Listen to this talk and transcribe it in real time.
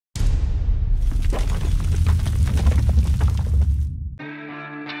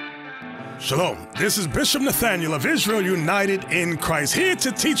Shalom, this is Bishop Nathaniel of Israel United in Christ, here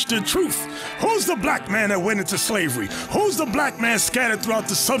to teach the truth. Who's the black man that went into slavery? Who's the black man scattered throughout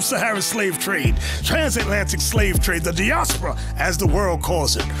the sub-Saharan slave trade, transatlantic slave trade, the diaspora, as the world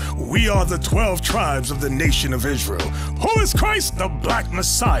calls it? We are the 12 tribes of the nation of Israel. Who is Christ? The black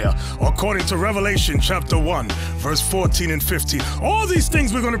Messiah, according to Revelation chapter 1, verse 14 and 15. All these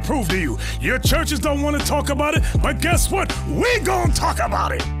things we're going to prove to you. Your churches don't want to talk about it, but guess what? We're going to talk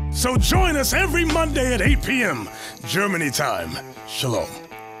about it. So join us every Monday at 8 p.m. Germany time. Shalom.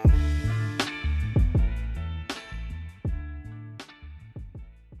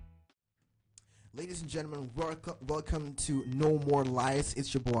 Ladies and gentlemen, welcome to No More Lies.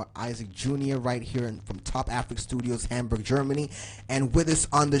 It's your boy Isaac Jr. right here from TopAfric Studios, Hamburg, Germany. And with us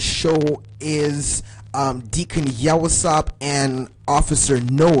on the show is Deacon Yawasap and Officer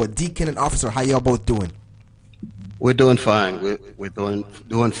Noah. Deacon and Officer, how y'all both doing? We're doing fine. We're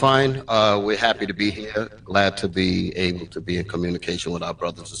doing fine. We're happy to be here. Glad to be able to be in communication with our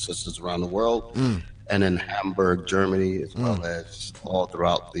brothers and sisters around the world, and in Hamburg, Germany, as well as all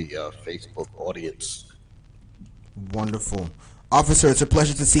throughout the Facebook audience. Wonderful, Officer. It's a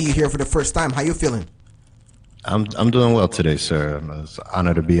pleasure to see you here for the first time. How you feeling? I'm doing well today, sir. It's an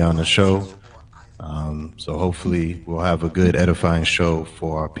honor to be on the show. So hopefully we'll have a good, edifying show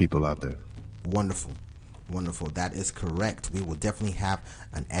for our people out there. Wonderful. Wonderful. That is correct. We will definitely have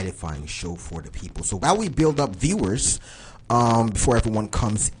an edifying show for the people. So while we build up viewers, before everyone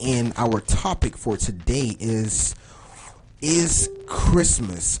comes in, our topic for today is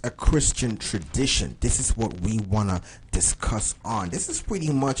Christmas a Christian tradition? This is what we want to discuss on. This is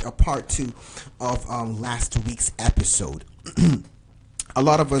pretty much a part 2 of last week's episode. A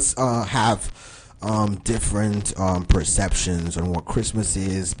lot of us have different perceptions on what Christmas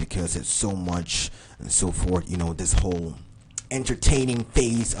is, because it's so much and so forth. You know, this whole entertaining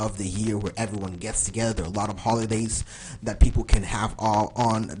phase of the year where everyone gets together. There are a lot of holidays that people can have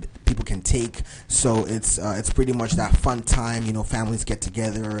people can take. So it's pretty much that fun time. You know, families get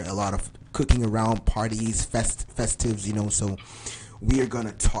together, a lot of cooking around, parties, festives. You know, so we are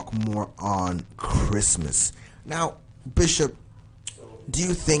gonna talk more on Christmas now, Bishop. Do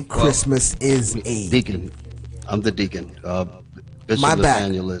you think Christmas is a deacon? I'm the deacon. Bishop My bad.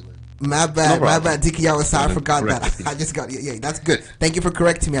 Nathaniel is. My bad, Deacon Yawasap. I forgot Correct. that. I just got that's good. Thank you for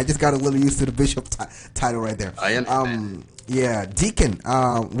correcting me. I just got a little used to the bishop title right there. I understand. Yeah, Deacon.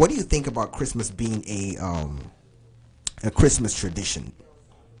 What do you think about Christmas being a Christmas tradition?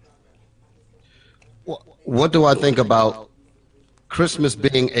 What do I think about Christmas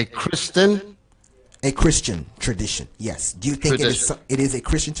being a Christian? A Christian tradition, yes. Do you think it is a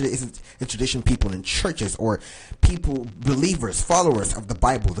Christian tradition? Is it a tradition people in churches or people, believers, followers of the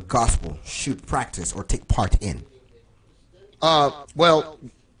Bible, the gospel, should practice or take part in? Well,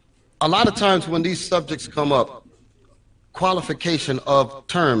 a lot of times when these subjects come up, qualification of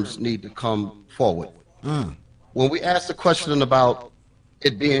terms need to come forward. When we ask the question about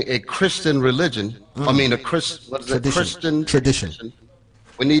it being a Christian religion, Christian tradition.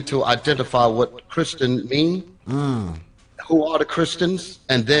 We need to identify what Christian mean, who are the Christians,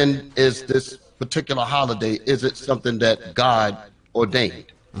 and then is this particular holiday, is it something that God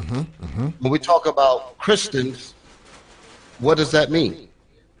ordained? When we talk about Christians, what does that mean?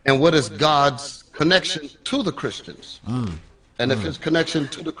 And what is God's connection to the Christians? And if his connection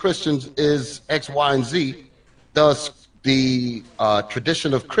to the Christians is X, Y, and Z, does the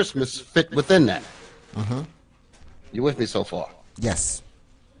tradition of Christmas fit within that? You with me so far? Yes.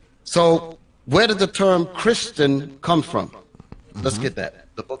 So where did the term Christian come from? Let's get that.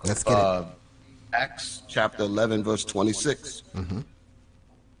 The book of Acts chapter 11 verse 26.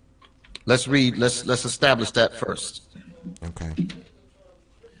 Let's read, let's establish that first. Okay.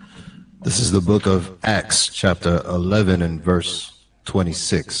 This is the book of Acts chapter 11 and verse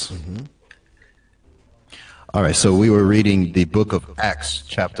 26. All right, so we were reading the book of Acts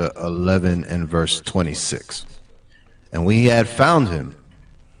chapter 11 and verse 26. And when he had found him,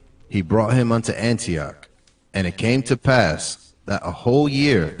 he brought him unto Antioch, and it came to pass that a whole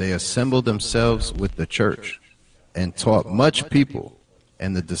year they assembled themselves with the church, and taught much people,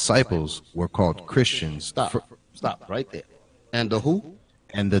 and the disciples were called Christians. Stop right there. And the who?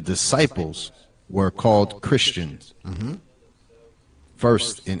 And the disciples were called Christians.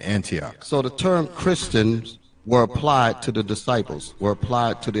 First in Antioch. So the term Christians were applied to the disciples, were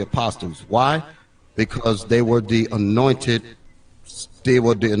applied to the apostles. Why? Because they were the anointed. They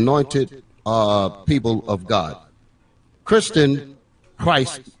were the anointed people of God. Christian,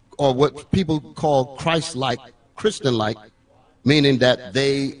 Christ, or what people call Christ-like, Christian-like, meaning that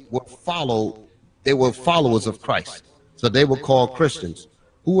they were followers of Christ. So they were called Christians.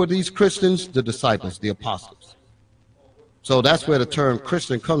 Who are these Christians? The disciples, the apostles. So that's where the term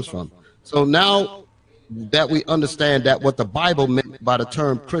Christian comes from. So now that we understand that what the Bible meant by the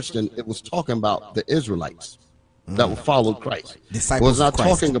term Christian, it was talking about the Israelites that were followed Christ. Disciples it was not of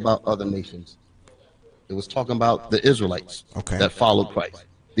Christ. talking about other nations. It was talking about the Israelites that followed Christ.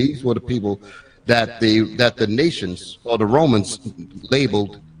 These were the people that the nations or the Romans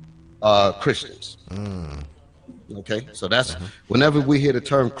labeled Christians. Okay, so that's whenever we hear the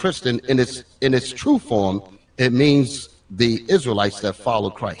term Christian in its true form, it means the Israelites that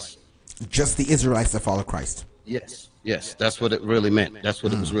followed Christ. Just the Israelites that follow Christ. Yes, that's what it really meant. That's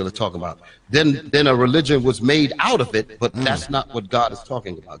what it was really talking about. Then a religion was made out of it, but that's not what God is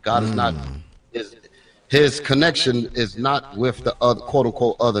talking about. God is not his connection is not with the other quote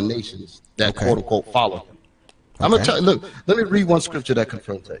unquote other nations that quote unquote follow him. I'm gonna tell you, look, let me read one scripture that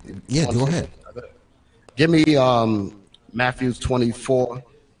confirms that. Yeah, go ahead. Give me Matthew 24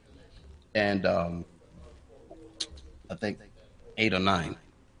 and I think 8 or 9.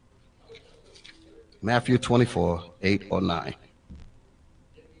 Matthew 24, 8 or 9.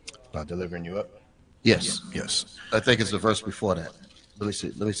 About delivering you up? Yes. Yes. I think it's the verse before that. Let me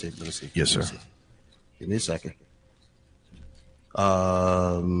see. Yes, sir. Give me a second.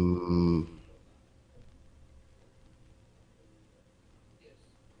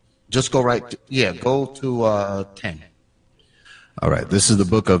 Just go right. Go to 10. All right. This is the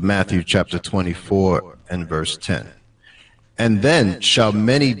book of Matthew, chapter 24 and verse 10. And then shall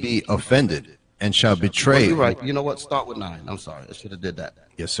many be offended and shall betray. You're right. You know what? Start with 9. I'm sorry. I should have did that.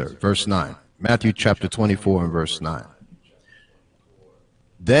 Yes, sir. Verse 9. Matthew chapter 24 and verse 9.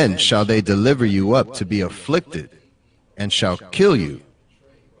 Then shall they deliver you up to be afflicted, and shall kill you,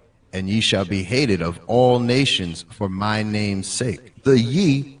 and ye shall be hated of all nations for my name's sake. The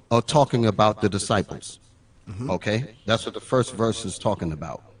ye are talking about the disciples. Okay? That's what the first verse is talking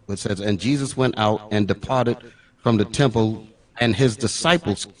about. It says, and Jesus went out and departed from the temple, and his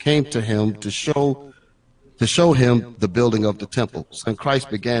disciples came to him to show him the building of the temple. And Christ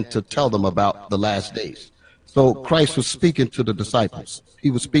began to tell them about the last days. So Christ was speaking to the disciples. He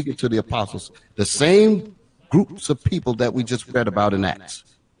was speaking to the apostles, the same groups of people that we just read about in Acts.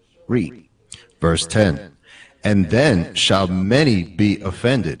 Read. Verse 10. And then shall many be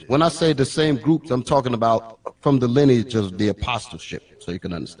offended. When I say the same groups, I'm talking about from the lineage of the apostleship, so you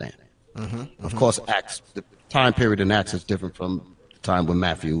can understand. Of course, Acts, the time period in Acts is different from the time when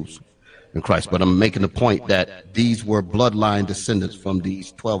Matthew's and Christ, but I'm making the point that these were bloodline descendants from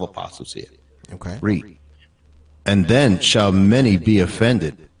these 12 apostles here. Okay. Read. And then shall many be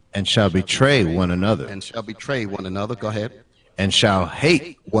offended, and shall betray one another, And shall betray one another. Go ahead. and shall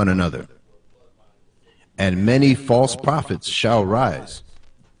hate one another. And many false prophets shall rise.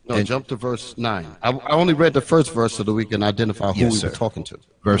 No, And- jump to verse 9. I only read the first verse so that we can identify who Yes, we sir. were talking to.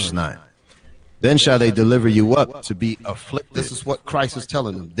 Verse 9. Then shall they deliver you up to be afflicted. This is what Christ is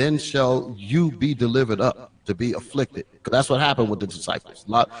telling them. Then shall you be delivered up to be afflicted. Because that's what happened with the disciples.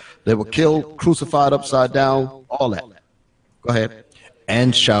 They were killed, crucified upside down, all that. Go ahead.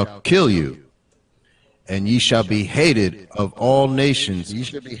 And shall kill you, and ye shall be hated of all nations. You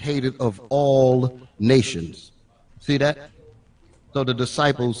should be hated of all nations. See that? So the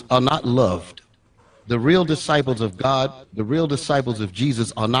disciples are not loved. The real disciples of God, the real disciples of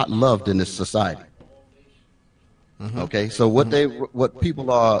Jesus are not loved in this society. Okay, so what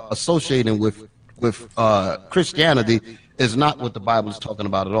people are associating with Christianity is not what the Bible is talking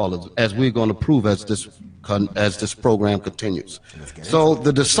about at all, as we're going to prove as this program continues. So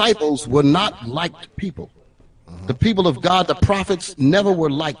the disciples were not liked people. The people of God, the prophets, never were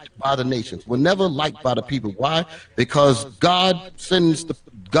liked by the nations, were never liked by the people. Why? Because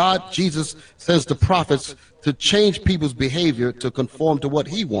Jesus sends the prophets to change people's behavior to conform to what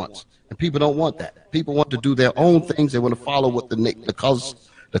he wants. And people don't want that. People want to do their own things. They want to follow what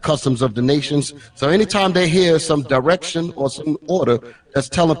the customs of the nations. So anytime they hear some direction or some order that's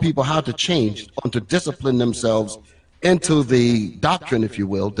telling people how to change or to discipline themselves into the doctrine, if you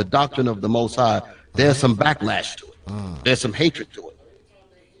will, the doctrine of the Most High, there's some backlash to it. There's some hatred to it.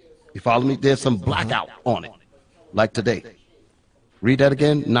 You follow me? There's some blackout on it, like today. Read that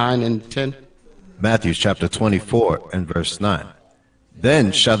again, 9 and 10. Matthew chapter 24 and verse 9.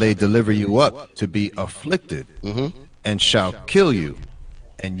 Then shall they deliver you up to be afflicted, and shall kill you,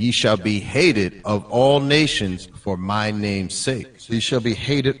 and ye shall be hated of all nations for my name's sake. So you shall be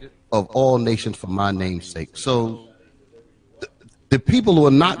hated of all nations for my name's sake. So the people who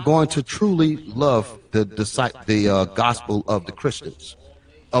are not going to truly love the gospel of the Christians,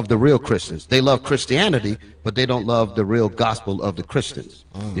 of the real Christians. They love Christianity, but they don't love the real gospel of the Christians,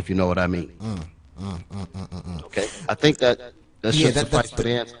 if you know what I mean. Okay, I think that That should suffice for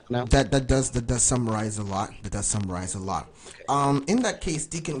the answer now. That does summarize a lot. That does summarize a lot. In that case,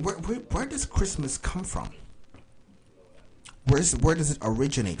 Deacon, where does Christmas come from? Where does it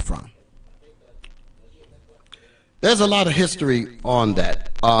originate from? There's a lot of history on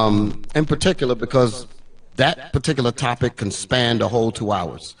that, in particular because that particular topic can span the whole 2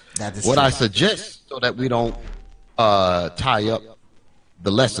 hours. That is what true. I suggest, so that we don't tie up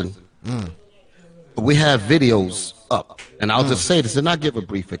the lesson, we have videos up, and I'll just say this and not give a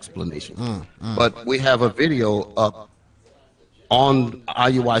brief explanation, but we have a video up on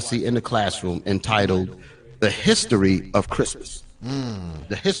IUIC in the classroom entitled "The History of Christmas."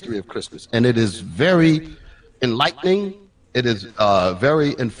 The history of Christmas, and it is very enlightening. It is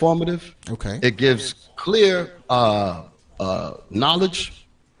very informative. Okay. It gives clear knowledge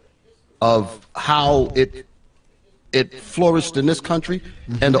of how it flourished in this country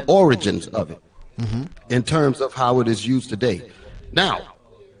and the origins of it in terms of how it is used today. Now,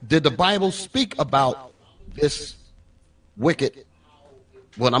 did the Bible speak about this wicked,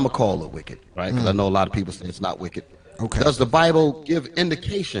 what I'm going to call it wicked, right? Because I know a lot of people say it's not wicked. Okay. Does the Bible give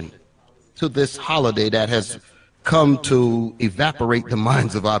indication to this holiday that has come to evaporate the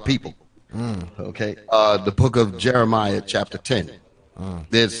minds of our people? Okay. The book of Jeremiah, chapter 10.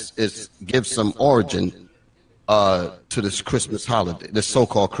 This gives some origin to this Christmas holiday, this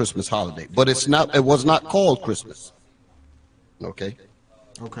so-called Christmas holiday. But it was not called Christmas. Okay.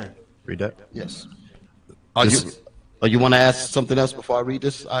 Okay. Read that. Yes. You want to ask something else before I read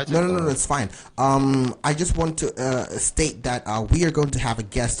this, Isaac? No, it's fine. I just want to state that we are going to have a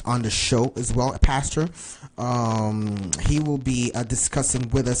guest on the show as well, a pastor. He will be discussing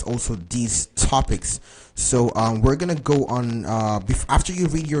with us also these topics. So we're going to go on, after you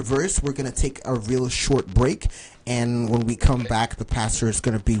read your verse, we're going to take a real short break. And when we come back, the pastor is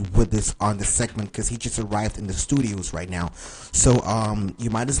going to be with us on the segment because he just arrived in the studios right now. So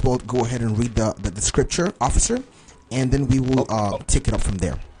you might as well go ahead and read the scripture, officer. And then we will take it up from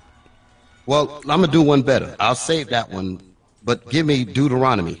there. Well, I'm going to do one better. I'll save that one, but give me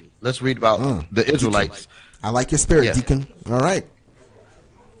Deuteronomy. Let's read about the Israelites. I like your spirit, Yeah. Deacon. All right.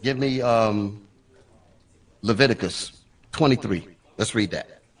 Give me Leviticus 23. Let's read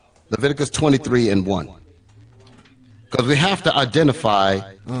that. Leviticus 23 and 1. Because we have to identify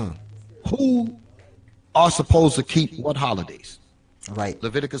who are supposed to keep what holidays. Right.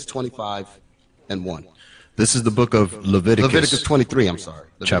 Leviticus 25 and 1. This is the book of Leviticus. Leviticus 23, I'm sorry.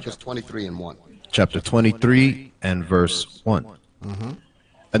 Leviticus Chapter 23 and 1. Chapter 23 and verse 1.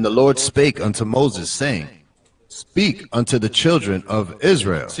 And the Lord spake unto Moses, saying, Speak unto the children of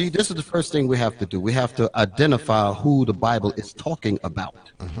Israel. See, this is the first thing we have to do. We have to identify who the Bible is talking about.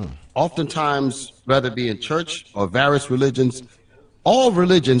 Oftentimes, whether it be in church or various religions, all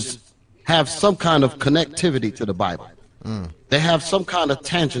religions have some kind of connectivity to the Bible. They have some kind of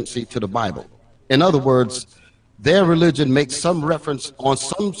tangency to the Bible. In other words, their religion makes some reference on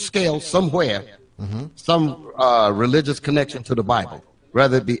some scale somewhere, some religious connection to the Bible,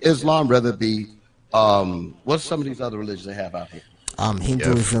 whether it be Islam, whether it be, what's some of these other religions they have out here?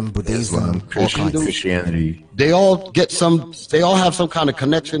 Hinduism, Buddhism, Islam, Christianity. They all have some kind of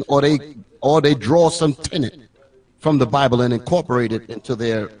connection, or they draw some tenet from the Bible and incorporate it into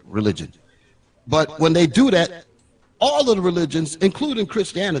their religion. But when they do that, all of the religions, including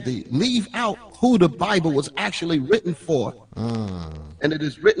Christianity, leave out who the Bible was actually written for. And it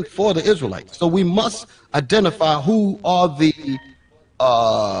is written for the Israelites. So we must identify who are the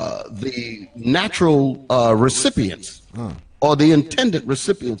natural recipients or the intended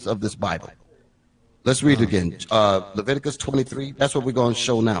recipients of this Bible. Let's read it again. Leviticus 23, that's what we're going to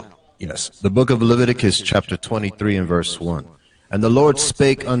show now. Yes, the book of Leviticus, chapter 23 and verse 1. And the Lord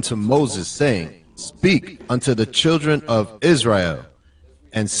spake unto Moses, saying, Speak unto the children of Israel,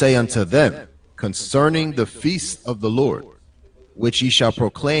 and say unto them concerning the feasts of the Lord, which ye shall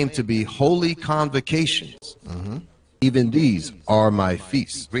proclaim to be holy convocations. Even these are my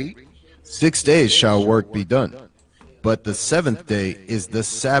feasts. Read. 6 days shall work be done, but the seventh day is the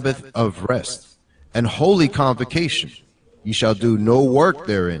Sabbath of rest, and holy convocation. Ye shall do no work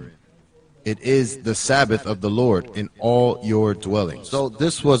therein. It is the Sabbath of the Lord in all your dwellings. So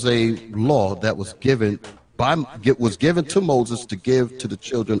this was a law that was given to Moses to give to the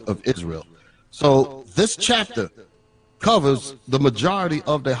children of Israel. So this chapter covers the majority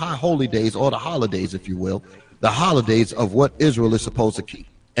of the high holy days, or the holidays, if you will, the holidays of what Israel is supposed to keep.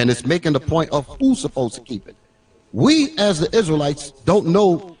 And it's making the point of who's supposed to keep it. We, as the Israelites, don't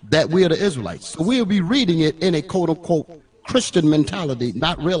know that we are the Israelites. So we'll be reading it in a quote-unquote Christian mentality,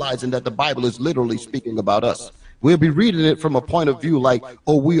 not realizing that the Bible is literally speaking about us. We'll be reading it from a point of view like,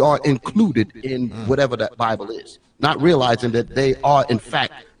 oh, we are included in whatever that Bible is. not realizing that they are, in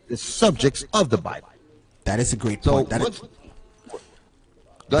fact, the subjects of the Bible. That is a great So, point.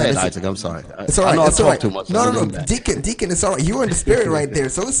 go ahead, Isaac. I'm sorry. It's all right. I know It's I all talk right. too much. No. Deacon, it's all right. You're in the spirit right there,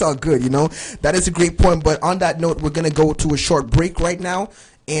 so it's all good. That is a great point. But on that note, we're gonna go to a short break right now.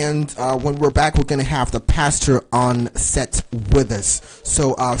 And when we're back, we're going to have the pastor on set with us.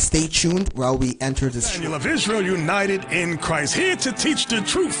 So stay tuned while we enter this. Daniel of Israel united in Christ, here to teach the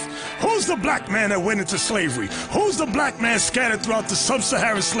truth. Who's the black man that went into slavery? Who's the black man scattered throughout the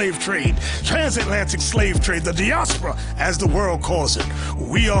sub-Saharan slave trade, transatlantic slave trade, the diaspora, as the world calls it?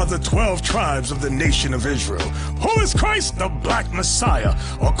 We are the 12 tribes of the nation of Israel. Who is Christ? The black Messiah,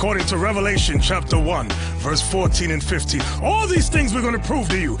 according to Revelation chapter 1, verse 14 and 15. All these things we're going to prove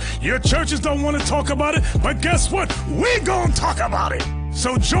to you. Your churches don't want to talk about it, but guess what? We're going to talk about it.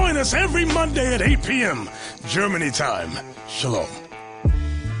 So join us every Monday at 8 p.m. Germany time. Shalom.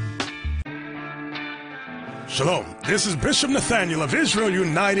 Shalom. This is Bishop Nathaniel of Israel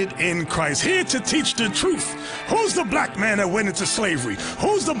United in Christ, here to teach the truth. Who's the black man that went into slavery?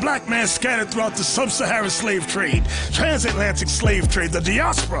 Who's the black man scattered throughout the sub-Saharan slave trade, transatlantic slave trade, the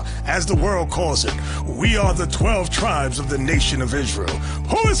diaspora, as the world calls it? We are the 12 tribes of the nation of Israel.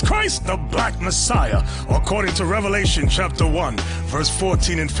 Who is Christ? The black Messiah, according to Revelation chapter 1, verse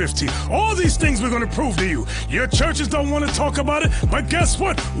 14 and 15. All these things we're going to prove to you. Your churches don't want to talk about it, but guess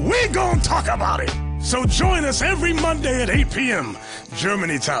what? We're going to talk about it. So join us every Monday at 8 p.m.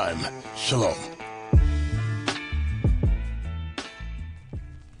 Germany time. Shalom.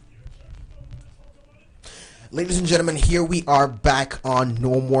 Ladies and gentlemen, here we are back on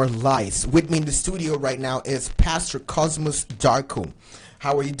No More Lies. With me in the studio right now is Pastor Cosmos Darko.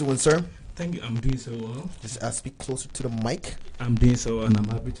 How are you doing, sir? Thank you. I'm doing so well. Just speak closer to the mic. I'm doing so well, and I'm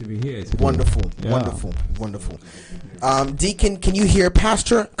happy to be here today. Wonderful. Deacon, can you hear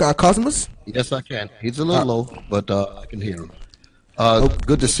Pastor Cosmos? Yes, I can. He's a little low, but I can hear him.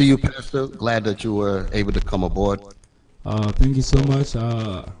 Good to see you, Pastor. Glad that you were able to come aboard. Thank you so much.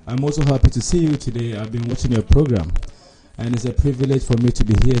 I'm also happy to see you today. I've been watching your program, and it's a privilege for me to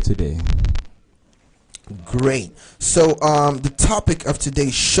be here today. Great. So the topic of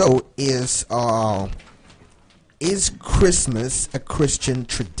today's show is Christmas a Christian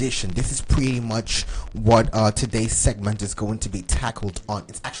tradition? This is pretty much what today's segment is going to be tackled on.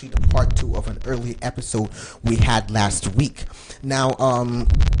 It's actually the part 2 of an early episode we had last week. Now,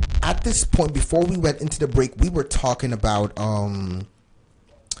 at this point, before we went into the break, we were talking about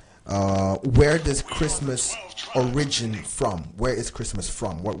where does Christmas origin from? Where is Christmas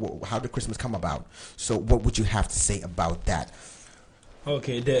from? How did Christmas come about? So what would you have to say about that?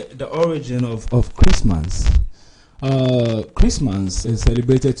 Okay, the origin of Christmas. Christmas is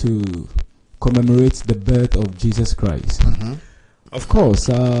celebrated to commemorate the birth of Jesus Christ. Mm-hmm. Of course,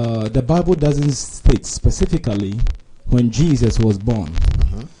 the Bible doesn't state specifically when Jesus was born.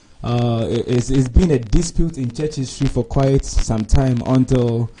 Mm-hmm. It's been a dispute in church history for quite some time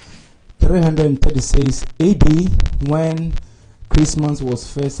until 336 AD, when Christmas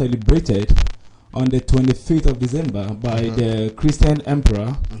was first celebrated on the 25th of December by the Christian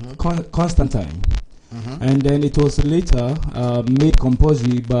emperor Constantine. Mm-hmm. And then it was later made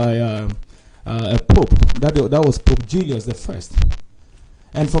compulsory by a pope. That was Pope Julius I.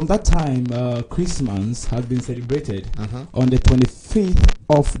 And from that time, Christmas has been celebrated on the 25th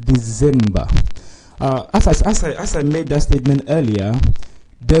of December. As I made that statement earlier,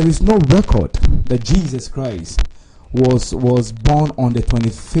 there is no record that Jesus Christ was born on the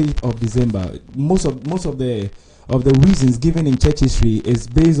 25th of December. Most of the reasons given in church history is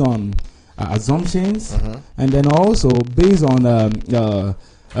based on assumptions, and then also based on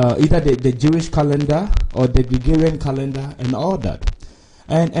either the Jewish calendar or the Gregorian calendar and all that.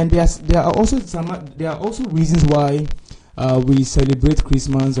 And there are also reasons why we celebrate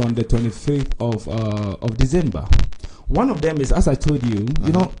Christmas on the 25th of December. One of them is, as I told you,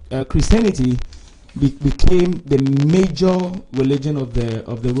 Christianity became the major religion of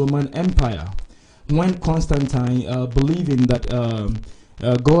the Roman Empire when Constantine, believing that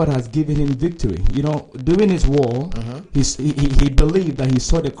God has given him victory. During his war, he believed that he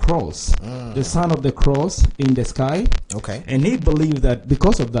saw the cross, the sign of the cross in the sky. Okay. And he believed that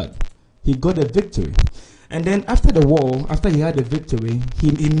because of that, he got a victory. And then after the war, after he had a victory,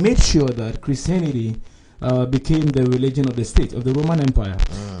 he made sure that Christianity became the religion of the state, of the Roman Empire.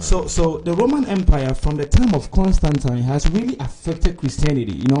 So the Roman Empire, from the time of Constantine, has really affected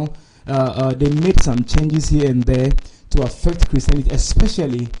Christianity. They made some changes here and there to affect Christianity,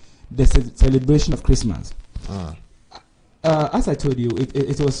 especially the celebration of Christmas. As I told you,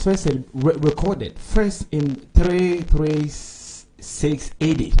 it was first recorded first in 336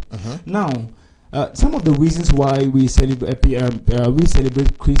 AD. Now, some of the reasons why we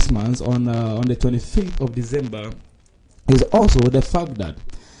celebrate Christmas on the 25th of December is also the fact that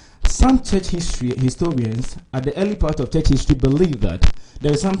some church historians at the early part of church history believe that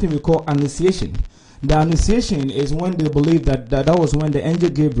there is something we call annunciation. The annunciation is when they believe that was when the angel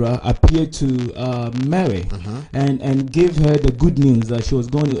Gabriel appeared to Mary and gave her the good news that she was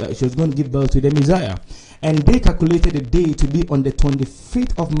going to give birth to the Messiah. And they calculated the day to be on the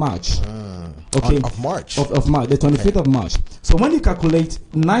 25th of March. Of March. Of March, the 25th of March. So when you calculate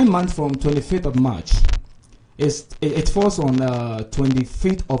 9 months from 25th of March, it falls on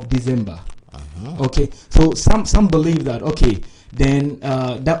 25th of December. Okay, so some believe that then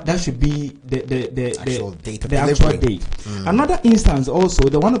that should be the actual date. Another instance also,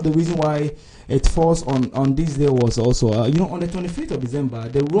 one of the reasons why it falls on this day was also on the 25th of December,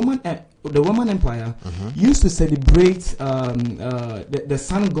 the Roman Empire used to celebrate the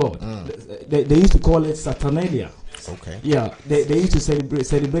sun god. They used to call it Saturnalia. Okay. Yeah, they used to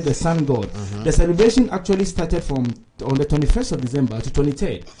celebrate the sun god. The celebration actually started on the 21st of December to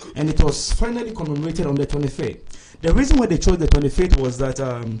 23rd, and it was finally commemorated on the 25th. The reason why they chose the 25th was that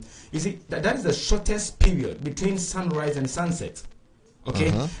you see that is the shortest period between sunrise and sunset.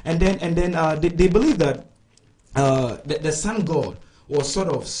 Okay, and then they believe that the sun god was sort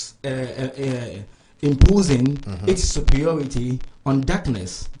of imposing its superiority on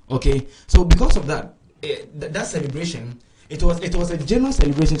darkness. Okay, so because of that. That celebration, it was a general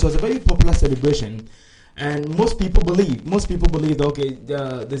celebration. It was a very popular celebration, and most people believe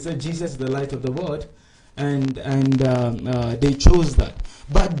they said Jesus is the light of the world, and they chose that.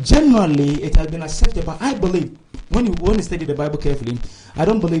 But generally, it has been accepted. But I believe when you study the Bible carefully, I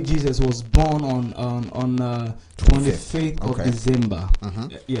don't believe Jesus was born on 25th of December.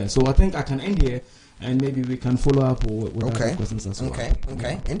 Yeah, so I think I can end here. And maybe we can follow up with other questions as well.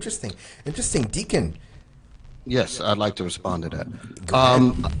 Okay. Interesting. Deacon. Yes, I'd like to respond to that.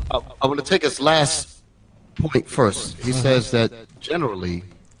 I want to take his last point first. He says that generally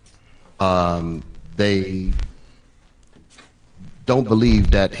they don't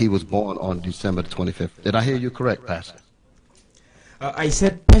believe that he was born on December the 25th. Did I hear you correct, Pastor? I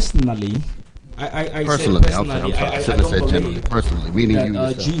said personally. I personally. Said personally. I shouldn't have said generally. Personally, meaning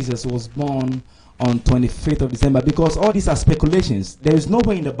you. Jesus was born on 25th of December, because all these are speculations. There is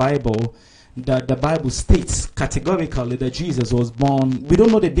nowhere in the Bible that the Bible states categorically that Jesus was born. We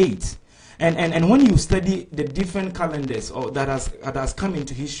don't know the date. And when you study the different calendars that has come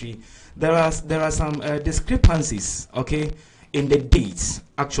into history, there are some discrepancies, in the dates.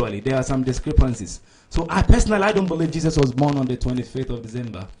 Actually, there are some discrepancies. So I don't believe Jesus was born on the 25th of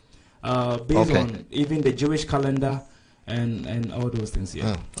December, based on even the Jewish calendar and all those things.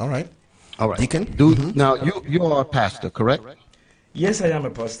 Yeah. All right. Deacon, now you are a pastor, correct? Yes, I am a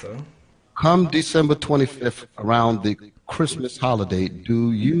pastor. Come December 25th, around the Christmas holiday,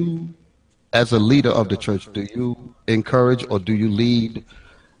 do you, as a leader of the church, do you encourage or do you lead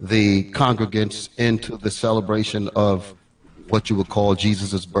the congregants into the celebration of what you would call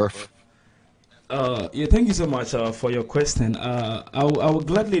Jesus' birth? Thank you so much for your question. I will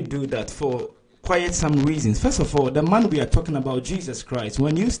gladly do that for quite some reasons. First of all, the man we are talking about, Jesus Christ,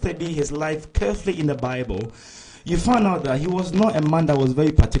 when you study his life carefully in the Bible, you find out that he was not a man that was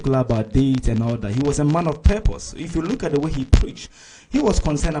very particular about dates and all that. He was a man of purpose. If you look at the way he preached, he was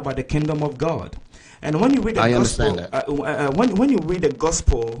concerned about the kingdom of God. And when you read the gospel, when you read the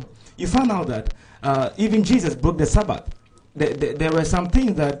gospel, you find out that even Jesus broke the Sabbath. There were some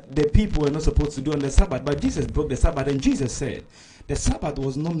things that the people were not supposed to do on the Sabbath, but Jesus broke the Sabbath, and Jesus said, the Sabbath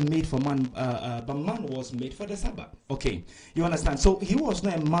was not made for man, but man was made for the Sabbath. Okay, you understand? So he was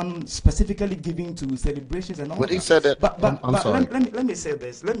not a man specifically giving to celebrations and all that. He said that, but I'm sorry. Let me say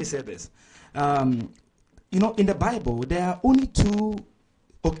this. In the Bible, there are only two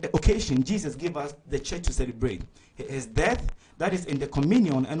occasions Jesus gave us the church to celebrate: his death, that is in the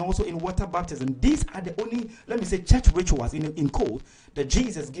communion, and also in water baptism. These are the only, church rituals in code that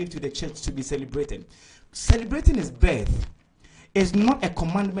Jesus gave to the church to be celebrated. Celebrating his birth is not a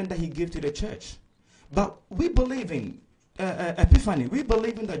commandment that he gave to the church. But we believe in Epiphany. We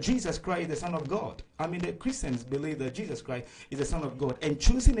believe in that Jesus Christ is the Son of God. The Christians believe that Jesus Christ is the Son of God. And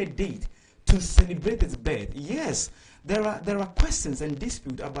choosing a date to celebrate his birth, yes, there are questions and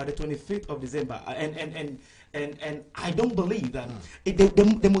dispute about the 25th of December. And I don't believe that.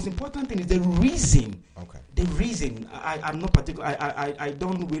 The most important thing is the reason. Okay. The reason. I'm not particular. I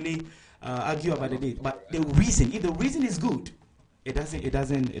don't really argue about the date. But the reason, if the reason is good, it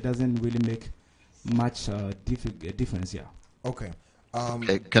doesn't really make much difference. Yeah. Okay.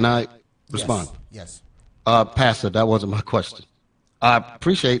 Can I respond? Yes. Pastor, that wasn't my question. I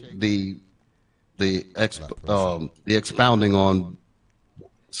appreciate the the expounding on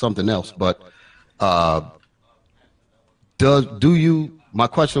something else. But my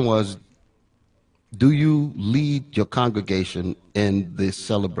question was, do you lead your congregation in the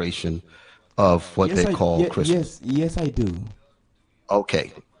celebration of what they call Christmas? Yes, I do.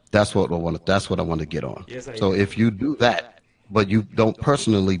 Okay, that's what I want to get on. Yes, so if you do that, but you don't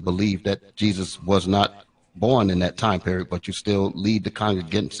personally believe that Jesus was not born in that time period, but you still lead the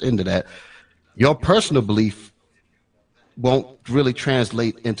congregants into that, your personal belief won't really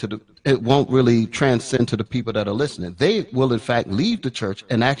transcend to the people that are listening. They will in fact leave the church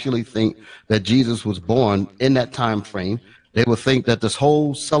and actually think that Jesus was born in that time frame. They will think that this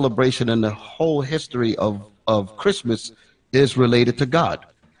whole celebration and the whole history of Christmas is related to God.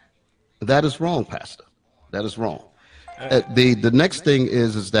 That is wrong, Pastor. That is wrong. The next thing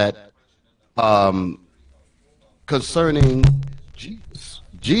is that concerning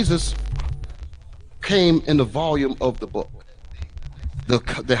Jesus came in the volume of the book.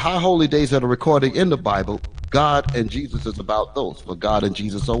 The high holy days that are recorded in the Bible, God and Jesus is about those, for God and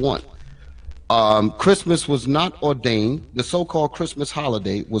Jesus are one. Christmas was not ordained. The so-called Christmas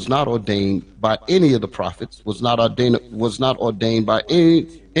holiday was not ordained by any of the prophets, was not ordained by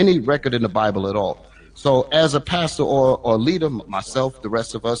any record in the Bible at all. So as a pastor or leader, myself, the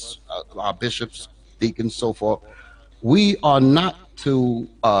rest of us, our bishops, deacons, so forth, we are not to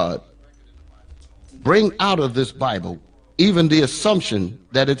bring out of this Bible even the assumption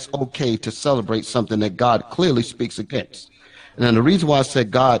that it's okay to celebrate something that God clearly speaks against. And then the reason why I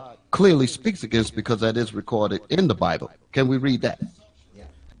said God clearly speaks against, because that is recorded in the Bible. Can we read that? Yeah.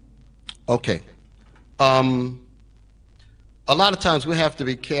 Okay. A lot of times we have to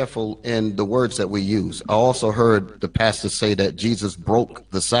be careful in the words that we use. I also heard the pastor say that Jesus broke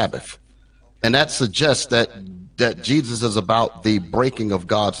the Sabbath. And that suggests that Jesus is about the breaking of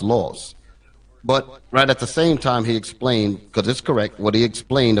God's laws. But right at the same time, he explained, because it's correct, what he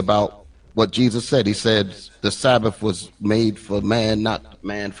explained about what Jesus said. He said the Sabbath was made for man, not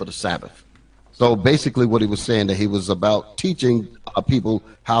man for the Sabbath. So basically what he was saying, that he was about teaching people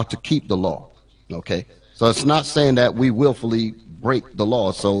how to keep the law. Okay. So it's not saying that we willfully break the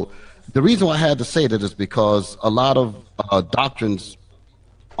law. So the reason why I had to say that is because a lot of doctrines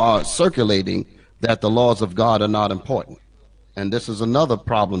are circulating that the laws of God are not important. And this is another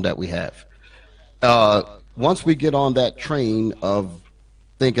problem that we have. Once we get on that train of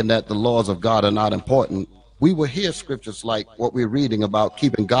thinking that the laws of God are not important, we will hear scriptures like what we're reading about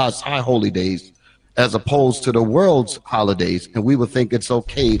keeping God's high holy days as opposed to the world's holidays, and we would think it's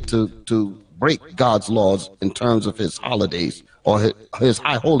okay to break God's laws in terms of his holidays or his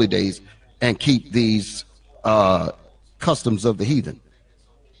high holy days and keep these customs of the heathen.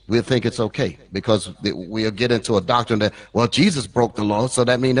 We'll think it's okay because we'll get into a doctrine that, well, Jesus broke the law, so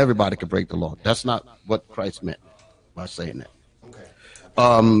that means everybody can break the law. That's not what Christ meant by saying that. Okay.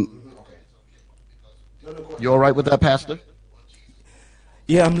 You all right with that, Pastor?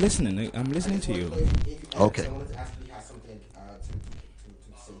 Yeah, I'm listening. I'm listening to you. Okay.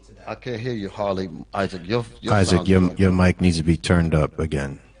 I can't hear you, Harley. Isaac, your mic needs to be turned up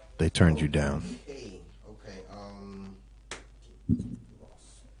again. They turned you down.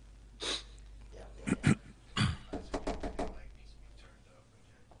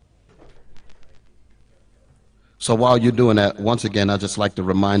 So while you're doing that, once again, I'd just like to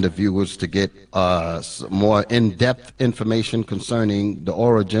remind the viewers to get some more in-depth information concerning the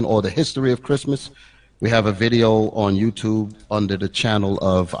origin or the history of Christmas. We have a video on YouTube under the channel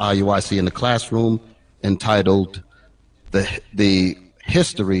of IUIC in the Classroom entitled The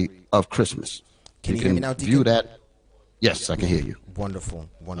History of Christmas. Can you hear me now, Deacon? View that. Yes, I can hear you. Wonderful,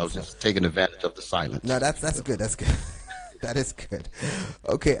 wonderful. I was just taking advantage of the silence. No, that's good. That's good. That is good.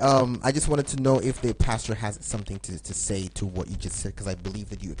 Okay, I just wanted to know if the pastor has something to say to what you just said, because I believe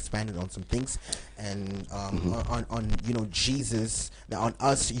that you expanded on some things, and on Jesus, on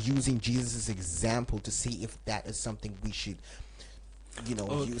us using Jesus' example to see if that is something we should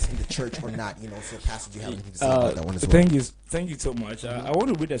use in the church or not. So pastor, do you have anything to say about that one as well? Thank you so much. I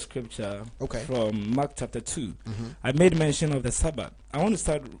want to read a scripture from Mark chapter 2. I made mention of the Sabbath. I want to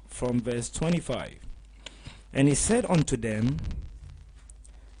start from verse 25. And he said unto them,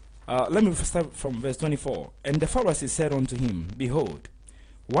 let me start from verse 24. And the Pharisees said unto him, Behold,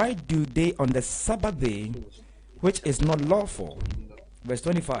 why do they on the Sabbath day, which is not lawful? Verse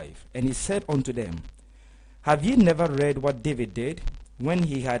 25. And he said unto them, Have ye never read what David did when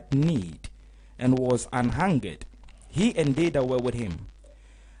he had need and was unhanged, he and they that were with him?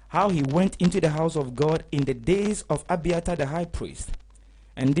 How he went into the house of God in the days of Abiathar the high priest,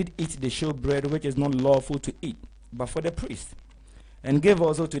 and did eat the showbread which is not lawful to eat, but for the priest, and gave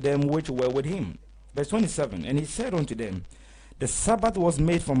also to them which were with him. Verse 27, and he said unto them, the Sabbath was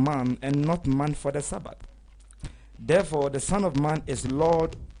made for man, and not man for the Sabbath. Therefore the Son of Man is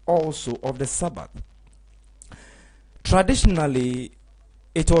Lord also of the Sabbath. Traditionally,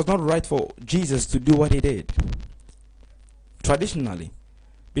 it was not right for Jesus to do what he did. Traditionally.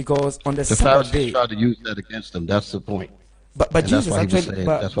 Because on the Sabbath day, tried to use that against him. That's the point. But Jesus actually,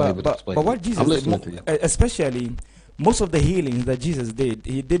 but what Jesus did, especially most of the healings that Jesus did,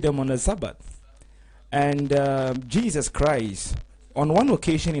 he did them on the Sabbath. And Jesus Christ, on one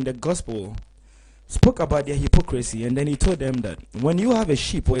occasion in the gospel, spoke about their hypocrisy, and then he told them that when you have a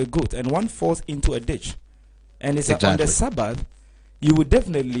sheep or a goat and one falls into a ditch, and it's on the Sabbath, you would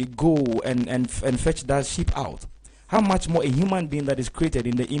definitely go and fetch that sheep out. How much more a human being that is created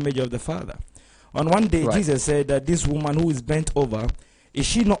in the image of the Father? On one day, Jesus said that this woman who is bent over, is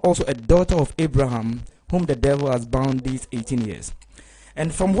she not also a daughter of Abraham, whom the devil has bound these 18 years?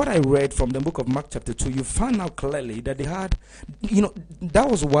 And from what I read from the book of Mark chapter 2, you found out clearly that they had, that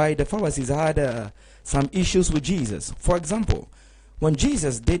was why the Pharisees had some issues with Jesus. For example, when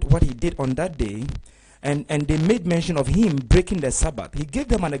Jesus did what he did on that day, and they made mention of him breaking the Sabbath, he gave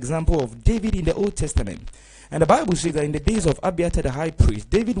them an example of David in the Old Testament. And the Bible says that in the days of Abiathar the high priest,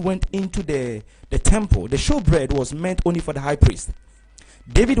 David went into the temple. The showbread was meant only for the high priest.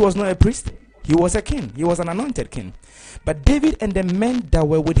 David was not a priest. He was a king. He was an anointed king. But David and the men that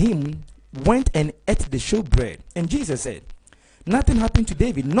were with him went and ate the showbread. And Jesus said, nothing happened to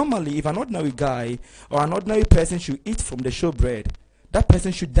David. Normally, if an ordinary guy or an ordinary person should eat from the showbread, that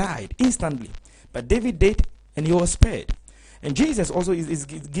person should die instantly. But David did, and he was spared. And Jesus also is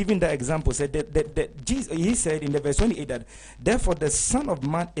giving that example. Said that Jesus, he said in the verse 28 that therefore the Son of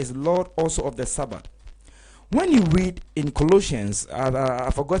Man is Lord also of the Sabbath. When you read in Colossians,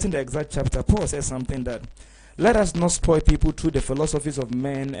 I've forgotten the exact chapter, Paul says something that let us not spoil people through the philosophies of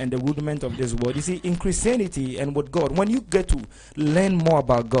men and the rudiment of this world. You see, in Christianity and with God, when you get to learn more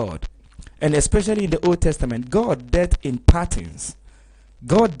about God, and especially in the Old Testament, God dealt in patterns.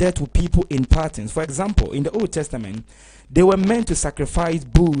 God dealt with people in patterns. For example, in the Old Testament, they were meant to sacrifice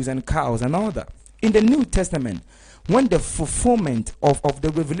bulls and cows and all that. In the New Testament, when the fulfillment of the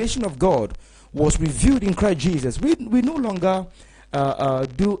revelation of God was revealed in Christ Jesus, we no longer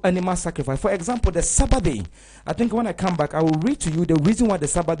do animal sacrifice. For example, the Sabbath day. I think when I come back, I will read to you the reason why the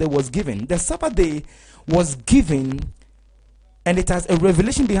Sabbath day was given. The Sabbath day was given, and it has a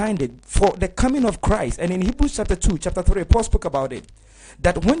revelation behind it for the coming of Christ. And in Hebrews chapter 2, chapter 3, Paul spoke about it.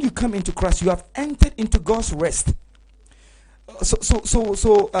 That when you come into Christ, you have entered into God's rest.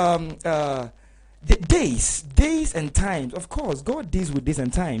 The days and times, of course, God deals with days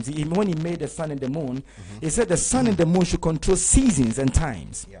and times. When he made the sun and the moon, he said the sun and the moon should control seasons and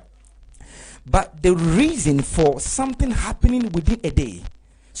times. Yeah. But the reason for something happening within a day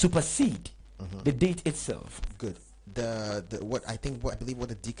supersede the date itself. Good. What I believe what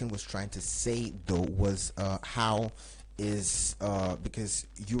the deacon was trying to say though was how is because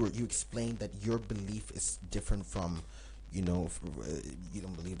you explained that your belief is different from you don't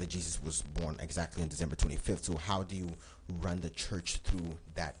believe that Jesus was born exactly on December 25th. So how do you run the church through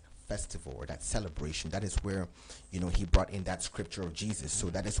that festival or that celebration? That is where he brought in that scripture of Jesus. So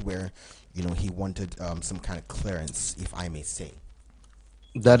that is where he wanted some kind of clearance, if I may say.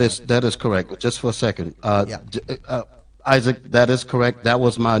 That is correct. Just for a second, Isaac, that is correct. That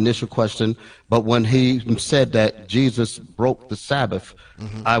was my initial question. But when he said that Jesus broke the Sabbath,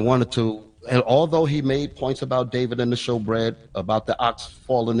 I wanted to. And although he made points about David and the showbread, about the ox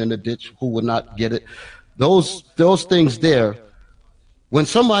falling in the ditch, who would not get it, those things there, when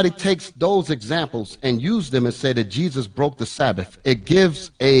somebody takes those examples and use them and say that Jesus broke the Sabbath, it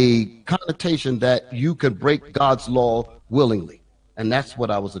gives a connotation that you can break God's law willingly. And that's what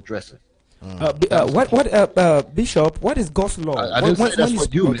I was addressing. Bishop, what is God's law? I didn't say that's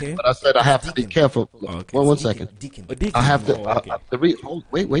what you meant, but I said I have to be careful. Okay. One second. I have to read.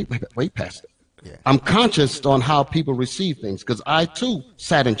 Wait, Pastor. Yeah. I'm conscious on how people receive things because I too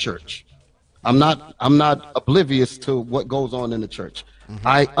sat in church. I'm not oblivious to what goes on in the church.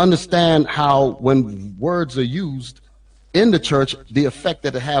 I understand how when words are used in the church, the effect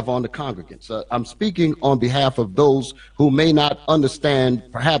that it have on the congregants. I'm speaking on behalf of those who may not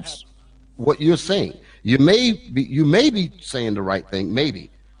understand perhaps what you're saying. You may be saying the right thing,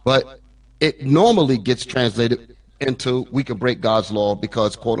 maybe, but it normally gets translated into we can break God's law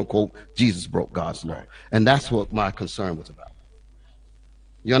because quote unquote Jesus broke God's law. And that's what my concern was about.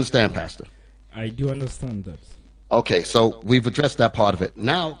 You understand, Pastor? I do understand that. Okay, so we've addressed that part of it.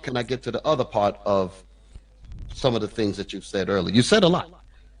 Now can I get to the other part of some of the things that you said earlier? You said a lot.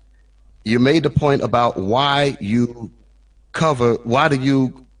 You made the point about why do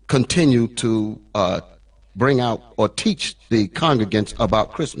you continue to bring out or teach the congregants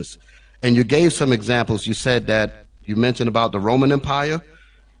about Christmas. And you gave some examples. You said that you mentioned about the Roman Empire,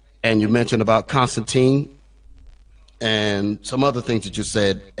 and you mentioned about Constantine, and some other things that you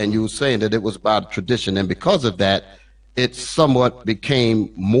said, and you were saying that it was about tradition, and because of that, it somewhat became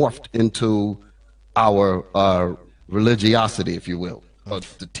morphed into our religiosity, if you will, or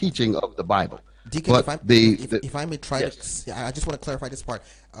the teaching of the Bible. Deacon, but if I may try yes. to, I just want to clarify this part,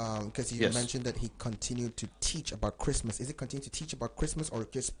 because you yes. mentioned that he continued to teach about Christmas. Is it continue to teach about Christmas, or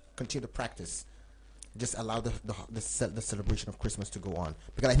just continue to practice? Just allow the celebration of Christmas to go on?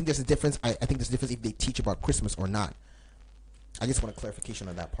 Because I think there's a difference. I think there's a difference if they teach about Christmas or not. I just want a clarification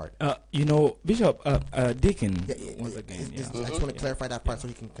on that part. You know, Bishop, Deacon. Once again, I just want to clarify that part so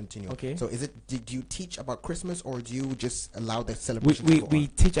he can continue. Okay. So, do you teach about Christmas, or do you just allow the celebration? We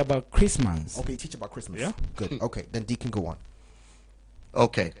teach about Christmas. Okay, teach about Christmas. Yeah. Good. Okay, then Deacon, go on.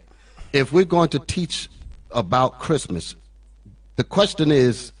 Okay, if we're going to teach about Christmas, the question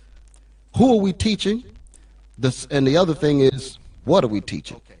is, who are we teaching? And the other thing is, what are we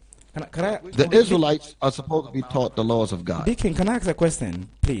teaching? Okay. Can I, the Israelites are supposed to be taught the laws of God. Deacon, can I ask a question,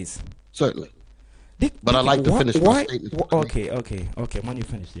 please? Certainly. But Deacon, I'd like to finish my statement. Okay. When you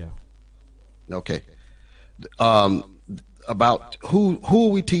finish, yeah. Okay. About who are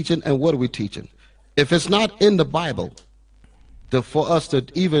we teaching and what are we teaching? If it's not in the Bible, for us to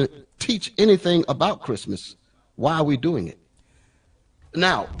even teach anything about Christmas, why are we doing it?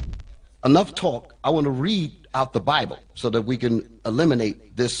 Now, enough talk. I want to read out the Bible so that we can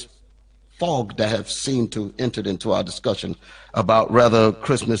eliminate this fog that have seemed to entered into our discussion about whether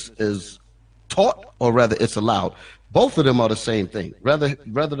Christmas is taught or whether it's allowed. Both of them are the same thing. Rather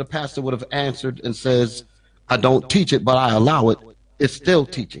the pastor would have answered and says, I don't teach it, but I allow it. It's still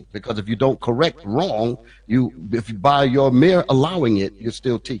teaching, because if you don't correct wrong, if you by your mere allowing it, you're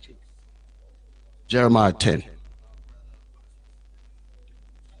still teaching. Jeremiah 10.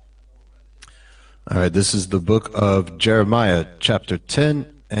 All right, this is the book of Jeremiah, chapter 10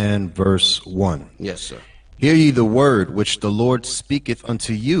 and verse 1. Yes, sir. Hear ye the word which the Lord speaketh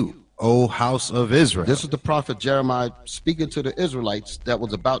unto you, O house of Israel. This is the prophet Jeremiah speaking to the Israelites that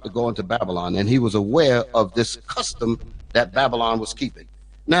was about to go into Babylon, and he was aware of this custom that Babylon was keeping.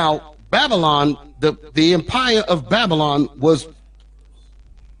 Now, Babylon, the empire of Babylon was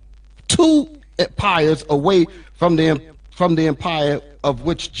 2 empires away from the empire of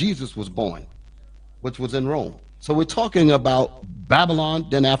which Jesus was born, which was in Rome. So we're talking about Babylon,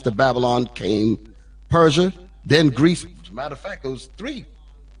 then after Babylon came Persia, then Greece. As a matter of fact, it was 3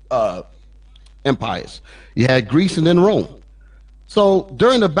 empires. You had Greece and then Rome. So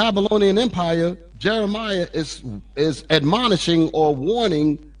during the Babylonian Empire, Jeremiah is admonishing or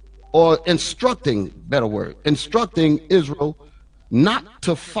warning or instructing, better word, instructing Israel not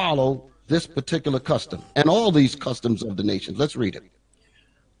to follow this particular custom and all these customs of the nations. Let's read it.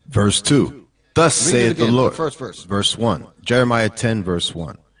 Verse 2. Thus saith the Lord. First verse. Verse 1. Jeremiah 10, verse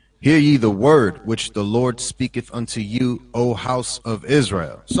 1. Hear ye the word which the Lord speaketh unto you, O house of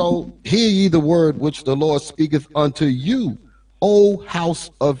Israel. So hear ye the word which the Lord speaketh unto you, O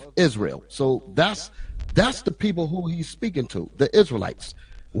house of Israel. So that's the people who he's speaking to, the Israelites.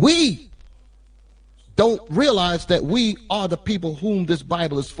 We don't realize that we are the people whom this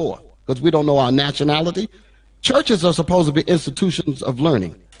Bible is for, because we don't know our nationality. Churches are supposed to be institutions of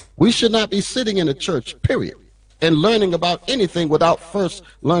learning. We should not be sitting in a church, period, and learning about anything without first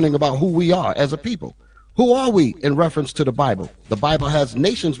learning about who we are as a people. Who are we in reference to the Bible? The Bible has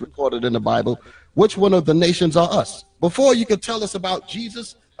nations recorded in the Bible. Which one of the nations are us? Before you can tell us about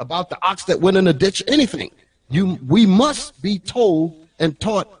Jesus, about the ox that went in the ditch, anything, we must be told and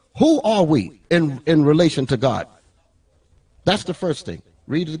taught who are we in relation to God. That's the first thing.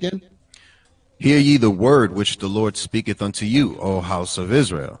 Read it again. Hear ye the word which the Lord speaketh unto you, O house of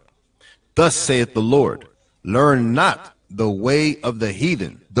Israel. Thus saith the Lord, learn not the way of the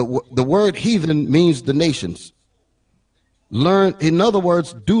heathen. The word heathen means the nations. Learn, in other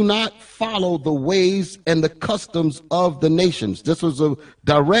words, do not follow the ways and the customs of the nations. This was a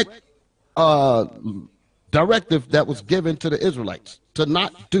direct directive that was given to the Israelites to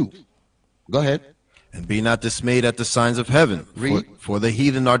not do. Go ahead. And be not dismayed at the signs of heaven, for the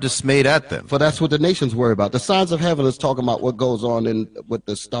heathen are dismayed at them. For that's what the nations worry about. The signs of heaven is talking about what goes on with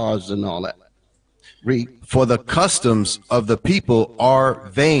the stars and all that. Read. For the customs of the people are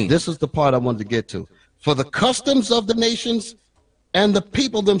vain. This is the part I wanted to get to. For the customs of the nations and the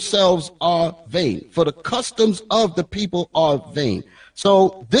people themselves are vain. For the customs of the people are vain.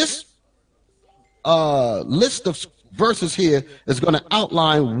 So this list of verses here is going to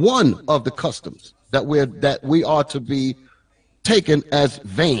outline one of the customs that we are to be taken as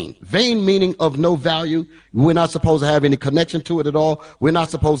vain. Vain meaning of no value. We're not supposed to have any connection to it at all. We're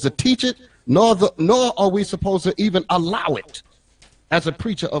not supposed to teach it, nor are we supposed to even allow it as a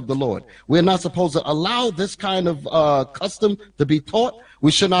preacher of the Lord. We're not supposed to allow this kind of custom to be taught.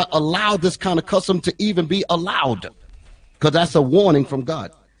 We should not allow this kind of custom to even be allowed, because that's a warning from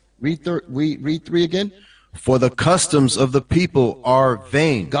God. Read 3 again. For the customs of the people are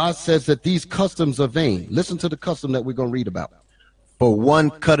vain. God says that these customs are vain. Listen to the custom that we're going to read about. For one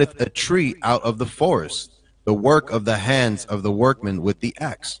cutteth a tree out of the forest, the work of the hands of the workman with the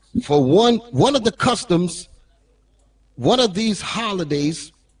axe. For one of the customs, one of these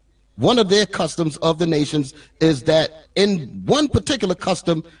holidays, one of their customs of the nations is that in one particular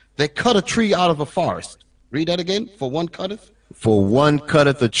custom, they cut a tree out of a forest. Read that again. For one cutteth. For one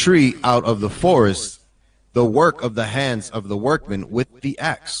cutteth a tree out of the forest, the work of the hands of the workman with the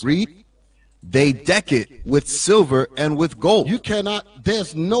axe. Read. They deck it with silver and with gold. You cannot,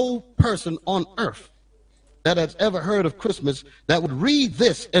 there's no person on earth that has ever heard of Christmas that would read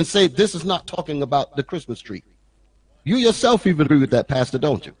this and say this is not talking about the Christmas tree. You yourself even agree with that, Pastor,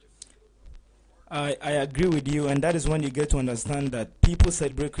 don't you? I agree with you, and that is when you get to understand that people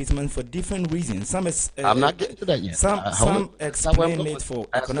celebrate Christmas for different reasons. I'm not getting to that yet. Some explain it for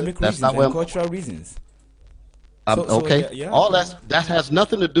economic reasons and cultural reasons. Okay. Yeah. All that has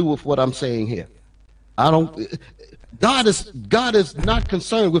nothing to do with what I'm saying here. God is not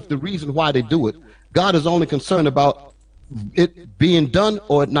concerned with the reason why they do it. God is only concerned about it being done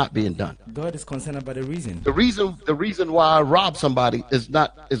or it not being done. God is concerned about the reason. The reason why I rob somebody is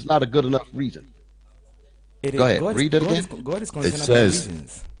not a good enough reason. Go ahead. Read it again. God is concerned It about says, the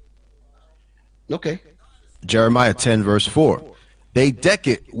reasons. Okay. Jeremiah 10 verse 4. They deck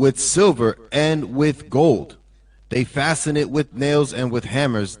it with silver and with gold. They fasten it with nails and with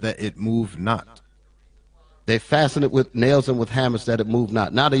hammers that it move not. They fasten it with nails and with hammers that it move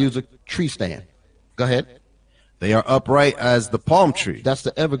not. Now they use a tree stand. Go ahead. They are upright as the palm tree. That's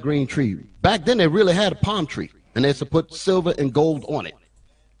the evergreen tree. Back then they really had a palm tree, and they used to put silver and gold on it.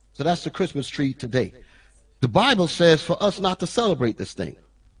 So that's the Christmas tree today. The Bible says for us not to celebrate this thing.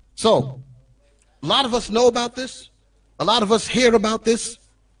 So a lot of us know about this. A lot of us hear about this.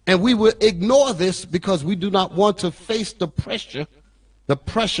 And we will ignore this because we do not want to face the pressure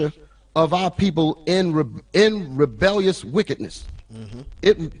of our people in rebellious wickedness.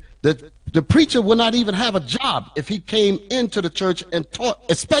 The preacher will not even have a job if he came into the church and taught,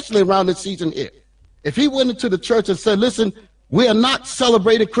 especially around this season here. If he went into the church and said, listen, we are not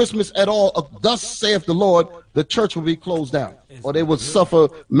celebrating Christmas at all, thus saith the Lord, the church will be closed down, or they will suffer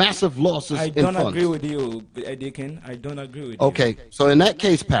massive losses in funds. I don't agree with you, Deacon. I don't agree with you. Okay, so in that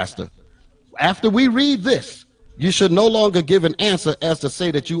case, Pastor, after we read this, you should no longer give an answer as to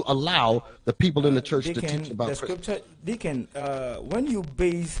say that you allow the people in the church to teach about the scripture. Deacon, when you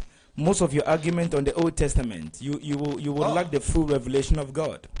base most of your argument on the Old Testament, you will lack the full revelation of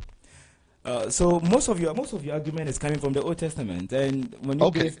God. So most of your argument is coming from the Old Testament, and when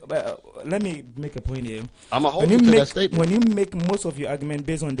you let me make a point here. I'm a hold you to that statement. When you make most of your argument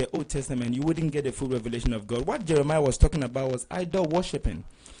based on the Old Testament, you wouldn't get the full revelation of God. What Jeremiah was talking about was idol worshiping.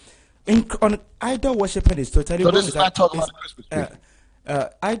 Idol worshiping is totally wrong. So this is not talking about the Christmas tree.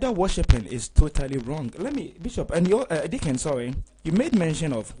 Idol worshiping is totally wrong. Let me, Bishop, and your Deacon, sorry, you made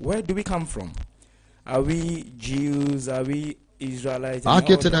mention of where do we come from? Are we Jews? Are we Israelites? I'll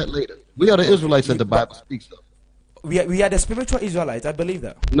get to that later. We are the Israelites that the Bible speaks of. We are the spiritual Israelites. I believe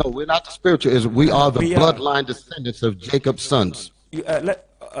that. No, we're not the spiritual Israelites. We are the bloodline descendants of Jacob's sons.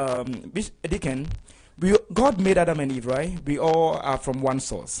 Deacon, God made Adam and Eve, right? We all are from one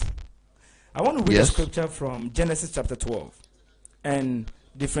source. I want to read a scripture from Genesis chapter 12 and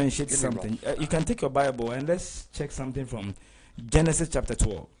differentiate something. You can take your Bible and let's check something from Genesis chapter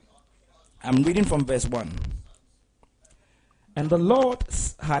 12. I'm reading from verse 1. And the Lord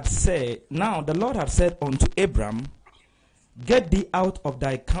had said, now the Lord had said unto Abram, get thee out of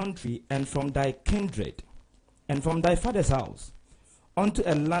thy country and from thy kindred and from thy father's house unto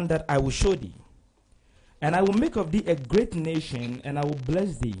a land that I will show thee. And I will make of thee a great nation, and I will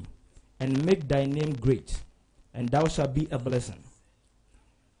bless thee and make thy name great, and thou shalt be a blessing.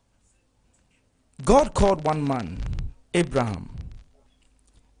 God called one man, Abraham,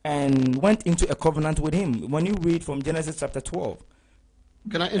 and went into a covenant with him. When you read from Genesis chapter 12.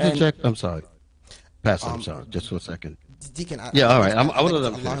 Can I interject? I'm sorry. Pastor, I'm sorry. Just for a second. Deacon, all right. I want to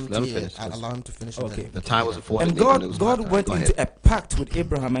let him finish. Allow him to finish. Okay. The time was important. And God went into a pact with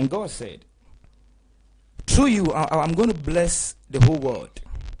Abraham, and God said, through you, I'm going to bless the whole world.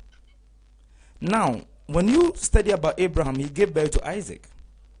 Now, when you study about Abraham, he gave birth to Isaac.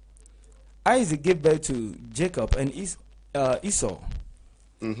 Isaac gave birth to Jacob, and Esau.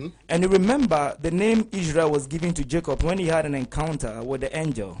 And you remember the name Israel was given to Jacob when he had an encounter with the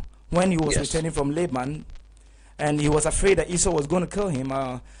angel when he was returning from Laban, and he was afraid that Esau was going to kill him,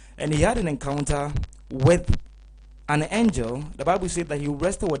 and he had an encounter with an angel. The Bible says that he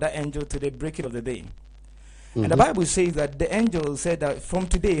wrestled with that angel to the breaking of the day. And the Bible says that the angel said that from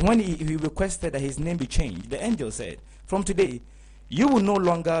today, when he requested that his name be changed, the angel said, from today, you will no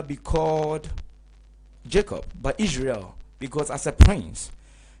longer be called Jacob, but Israel, because as a prince,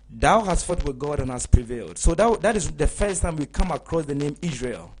 thou hast fought with God and hast prevailed. So that is the first time we come across the name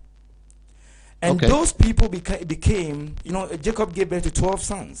Israel. And those people became, Jacob gave birth to 12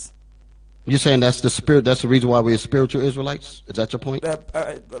 sons. You're saying that's the spirit, that's the reason why we're spiritual Israelites? Is that your point?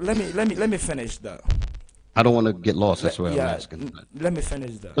 Let me finish that. I don't want to get lost, that's what I'm asking. Let me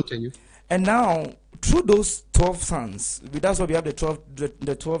finish that. Continue. And now, through those 12 sons, that's why we have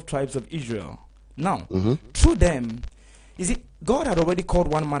the 12 tribes of Israel. Now, through them, you see, God had already called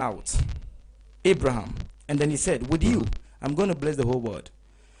one man out, Abraham. And then he said, with you, I'm going to bless the whole world.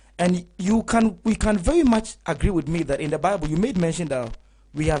 And we can very much agree with me that in the Bible, you made mention that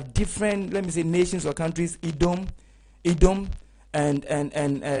we have different, let me say, nations or countries, Edom, and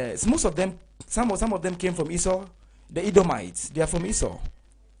most of them, some of them came from Esau. The Edomites, they are from Esau.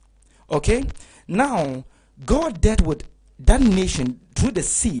 Okay? Now, God dealt with that nation through the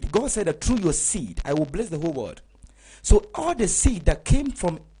seed. God said that through your seed, I will bless the whole world. So all the seed that came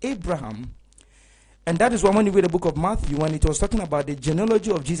from Abraham, and that is why when you read the book of Matthew, when it was talking about the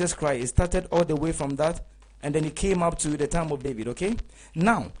genealogy of Jesus Christ, it started all the way from that, and then it came up to the time of David, okay?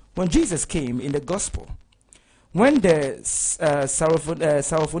 Now, when Jesus came in the gospel, when the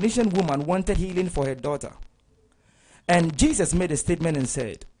Syrophoenician woman wanted healing for her daughter, and Jesus made a statement and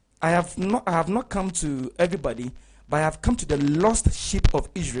said, I have not come to everybody, but I have come to the lost sheep of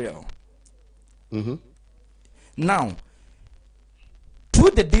Israel. Now,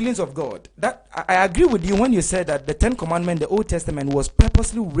 through the dealings of God, that I agree with you when you said that the Ten Commandments, the Old Testament, was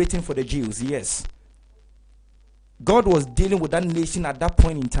purposely written for the Jews. Yes, God was dealing with that nation at that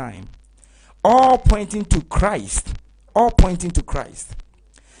point in time, all pointing to Christ. All pointing to Christ.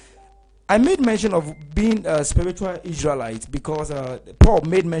 I made mention of being a spiritual Israelite because Paul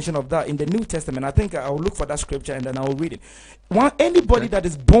made mention of that in the New Testament. I think I'll look for that scripture and then I'll read it. Anybody that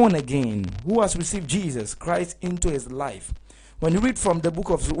is born again, who has received Jesus Christ into his life, when you read from the book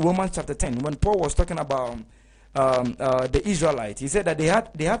of Romans chapter 10, when Paul was talking about the Israelites, he said that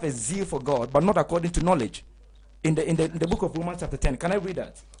they have a zeal for God, but not according to knowledge. In the book of Romans chapter 10. Can I read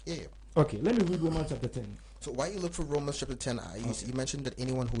that? Yeah. Okay, let me read Romans chapter 10. So while you look for Romans chapter 10, you mentioned that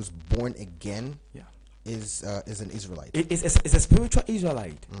anyone who's born again is an Israelite. It's a spiritual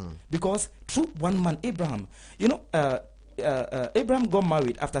Israelite. Because through one man, Abraham, Abraham got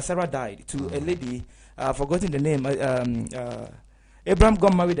married after Sarah died to a lady, forgotten the name, Abraham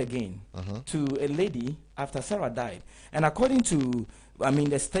got married again to a lady after Sarah died. And according to,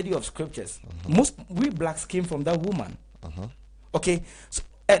 the study of scriptures, we blacks came from that woman. Okay, so,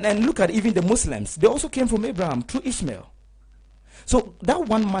 and look at even the Muslims. They also came from Abraham through Ishmael. So that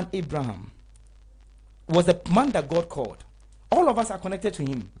one man, Abraham, was the man that God called. All of us are connected to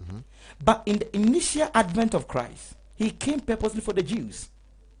him. But in the initial advent of Christ, he came purposely for the Jews.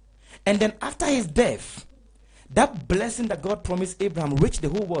 And then after his death, that blessing that God promised Abraham reached the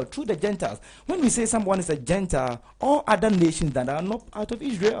whole world through the Gentiles. When we say someone is a Gentile, all other nations that are not out of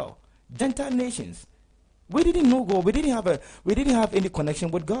Israel, Gentile nations, we didn't know God. We didn't have any connection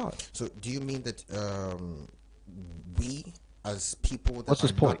with God. So, do you mean that we, as people that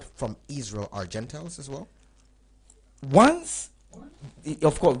are not from Israel, are Gentiles as well? Once,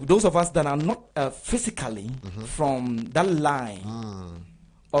 of course, those of us that are not physically from that line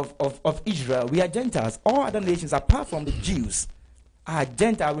of Israel, we are Gentiles. All other nations, apart from the Jews, are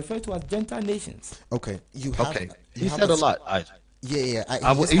Gentile, referred to as Gentile nations. Okay, you said a lot, Isaac. Yeah.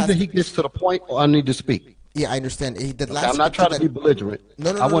 Either he gets to the point, or I need to speak. Yeah, I understand. I'm not trying to be belligerent.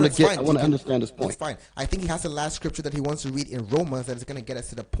 No, I want to understand this point. It's fine. I think he has the last scripture that he wants to read in Romans that is going to get us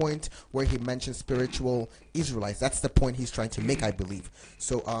to the point where he mentions spiritual Israelites. That's the point he's trying to make, I believe.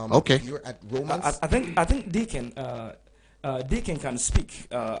 So, if you're at Romans. I think Deacon can speak.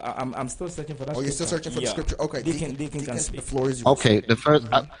 I'm still searching for that. Oh, you're still searching for the scripture. Okay, Deacon can speak. The floor is yours. Okay, the first.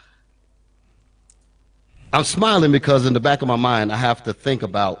 I'm smiling because in the back of my mind I have to think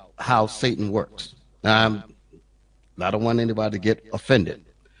about how Satan works. I don't want anybody to get offended.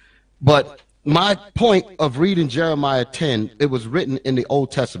 But my point of reading Jeremiah 10, it was written in the Old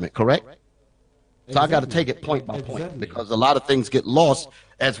Testament, correct? So I got to take it point by point, because a lot of things get lost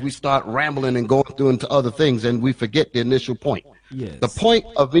as we start rambling and going through into other things, and we forget the initial point. Yes. The point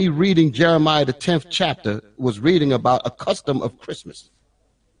of me reading Jeremiah, the 10th chapter, was reading about a custom of Christmas,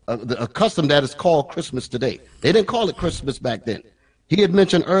 a custom that is called Christmas today. They didn't call it Christmas back then. He had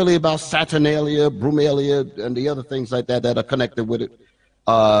mentioned earlier about Saturnalia, Brumalia, and the other things like that that are connected with it.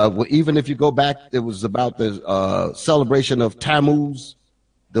 Even if you go back, it was about the celebration of Tammuz,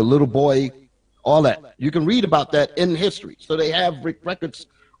 the little boy, all that. You can read about that in history. So they have records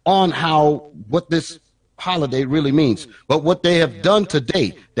on what this holiday really means. But what they have done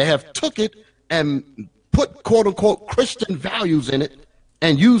today, they have took it and put quote unquote Christian values in it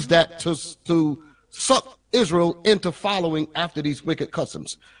and used that to suck Israel into following after these wicked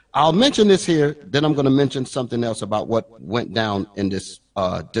customs. I'll mention this here, then I'm going to mention something else about what went down in this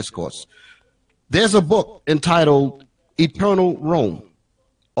discourse. There's a book entitled Eternal Rome.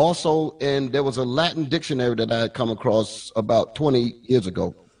 Also, and there was a Latin dictionary that I had come across about 20 years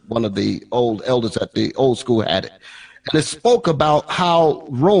ago. One of the old elders at the old school had it. And it spoke about how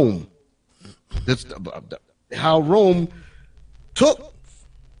Rome took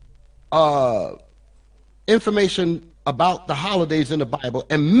information about the holidays in the Bible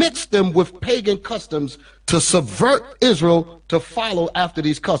and mixed them with pagan customs to subvert Israel to follow after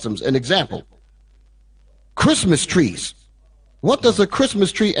these customs. An example, Christmas trees. What does a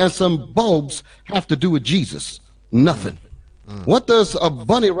Christmas tree and some bulbs have to do with Jesus? Nothing. What does a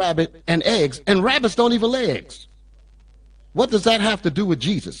bunny rabbit and eggs, and rabbits don't even lay eggs, what does that have to do with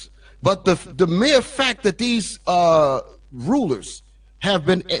Jesus? But the mere fact that these rulers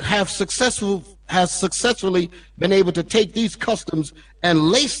have successfully been able to take these customs and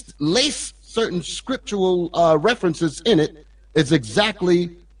lace certain scriptural references in it is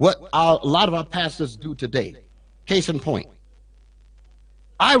exactly what a lot of our pastors do today. Case in point,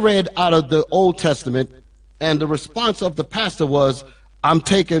 I read out of the Old Testament, and the response of the pastor was, I'm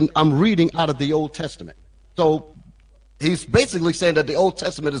reading out of the Old Testament. So he's basically saying that the Old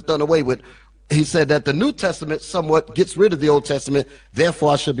Testament is done away with. He said that the New Testament somewhat gets rid of the Old Testament,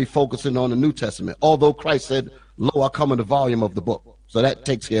 therefore I should be focusing on the New Testament. Although Christ said, lo, I come in the volume of the book. So that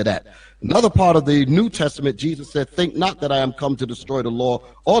takes care of that. Another part of the New Testament, Jesus said, think not that I am come to destroy the law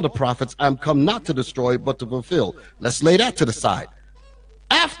or the prophets. I am come not to destroy, but to fulfill. Let's lay that to the side.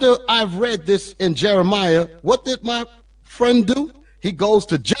 After I've read this in Jeremiah, what did my friend do? He goes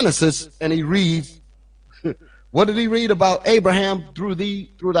to Genesis and he reads, what did he read about Abraham? Through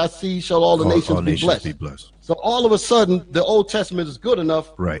thy seed shall all the nations be blessed. So all of a sudden, the Old Testament is good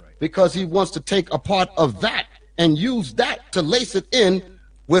enough, right? Because he wants to take a part of that and use that to lace it in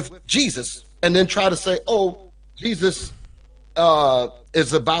with Jesus, and then try to say, oh, Jesus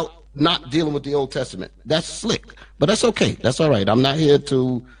is about not dealing with the Old Testament. That's slick, but that's okay. That's all right. I'm not here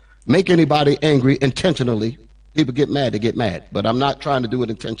to make anybody angry intentionally. People get mad, they get mad, but I'm not trying to do it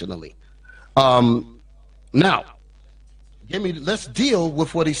intentionally. Now, let's deal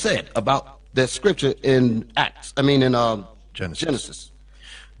with what he said about the scripture in Genesis.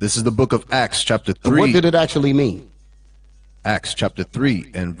 This is the book of Acts, chapter 3. What did it actually mean? Acts chapter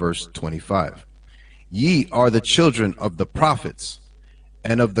 3 and verse 25. Ye are the children of the prophets,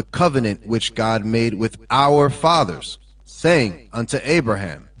 and of the covenant which God made with our fathers, saying unto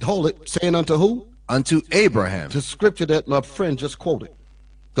Abraham. Hold it. Saying unto who? Unto Abraham. The scripture that my friend just quoted.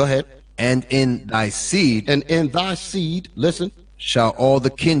 Go ahead. And in thy seed. And in thy seed, listen. Shall all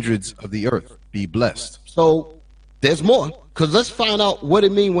the kindreds of the earth be blessed. So there's more. Because let's find out what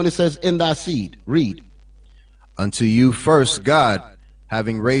it means when it says in thy seed. Read. Unto you first God,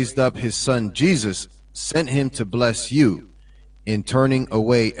 having raised up his son Jesus, sent him to bless you, in turning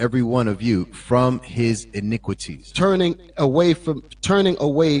away every one of you from his iniquities. Turning away from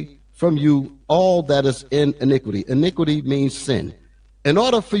you all that is in iniquity. Iniquity means sin. In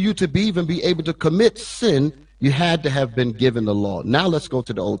order for you to even be able to commit sin, you had to have been given the law. Now let's go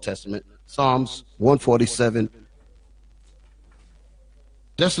to the Old Testament. Psalms 147.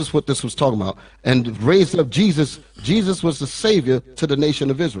 This is what this was talking about. And raised up Jesus. Jesus was the savior to the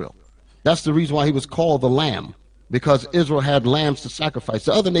nation of Israel. That's the reason why he was called the Lamb, because Israel had lambs to sacrifice.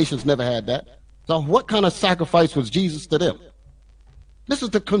 The other nations never had that. So what kind of sacrifice was Jesus to them? This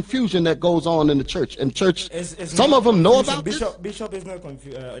is the confusion that goes on in the church. And church, some of them know about this. Bishop is not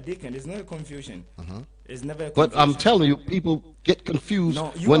deacon. It's not a confusion. It's never. But I'm telling you, people get confused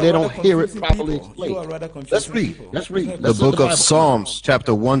when they don't hear it properly explained. Let's read. The book of Psalms,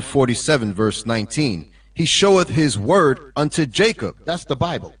 chapter 147, verse 19. He showeth his word unto Jacob. That's the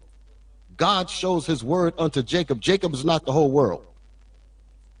Bible. God shows his word unto Jacob. Jacob is not the whole world.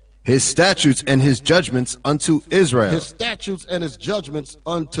 his statutes and his judgments unto Israel. His statutes and his judgments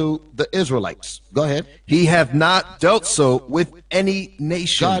unto the Israelites. Go ahead. He hath not dealt so with any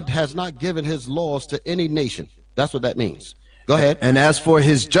nation. God has not given his laws to any nation. That's what that means. Go ahead. And as for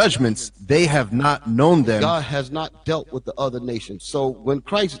his judgments, they have not known them. God has not dealt with the other nations. So when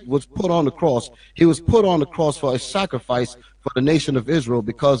Christ was put on the cross, he was put on the cross for a sacrifice for the nation of Israel,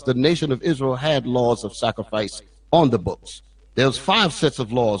 because the nation of Israel had laws of sacrifice on the books. There was 5 sets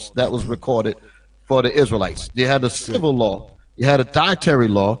of laws that was recorded for the Israelites. You had a civil law, you had a dietary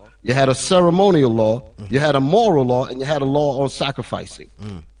law, you had a ceremonial law, you had a moral law, and you had a law on sacrificing.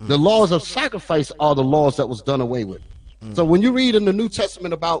 The laws of sacrifice are the laws that was done away with. So when you read in the New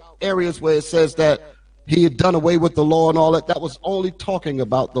Testament about areas where it says that he had done away with the law and all that, that was only talking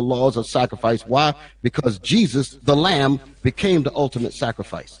about the laws of sacrifice. Why? Because Jesus, the Lamb, became the ultimate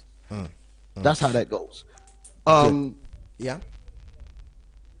sacrifice. That's how that goes. Yeah.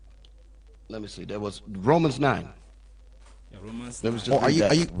 Let me see. There was Romans 9. Yeah, Romans 9. Are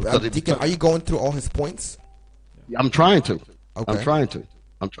you Deacon, are you going through all his points? I'm trying to. Okay.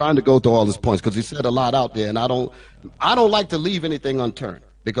 I'm trying to go through all his points, because he said a lot out there, and I don't like to leave anything unturned,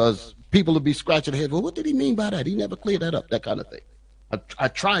 because people will be scratching their head. Well, what did he mean by that? He never cleared that up. That kind of thing. I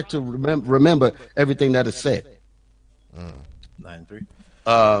try to remember everything that is said.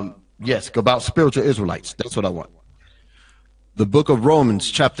 9:3. Yes, about spiritual Israelites. That's what I want. The book of Romans,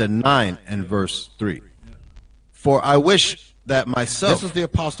 chapter 9 and verse 3. For I wish that myself. This is the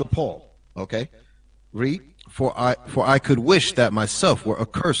Apostle Paul. Okay, read. For I could wish that myself were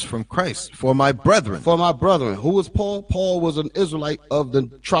accursed from Christ for my brethren. For my brethren. Who was Paul? Paul was an Israelite of the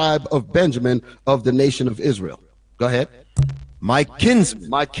tribe of Benjamin of the nation of Israel. Go ahead. My kinsmen.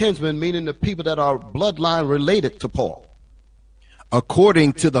 My kinsmen, meaning the people that are bloodline related to Paul.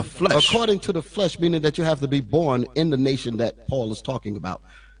 According to the flesh. According to the flesh, meaning that you have to be born in the nation that Paul is talking about.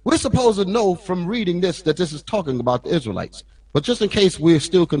 We're supposed to know from reading this that this is talking about the Israelites. But just in case we're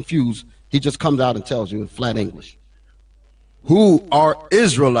still confused, he just comes out and tells you in flat English. Who are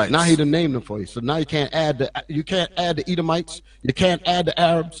Israelites? Now he done named them for you. So now you can't add the Edomites, you can't add the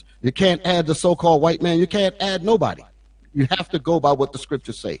Arabs, you can't add the so-called white man, you can't add nobody. You have to go by what the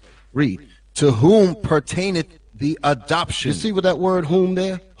scriptures say. Read. To whom pertaineth the adoption. You see what that word whom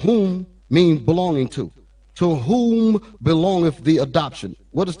there? Whom means belonging to. To whom belongeth the adoption?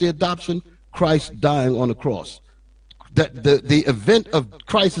 What is the adoption? Christ dying on the cross. The event of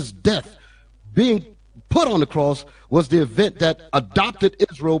Christ's death being put on the cross was the event that adopted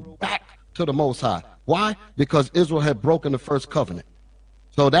Israel back to the Most High. Why? Because Israel had broken the first covenant.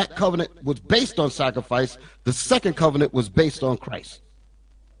 So that covenant was based on sacrifice. The second covenant was based on Christ.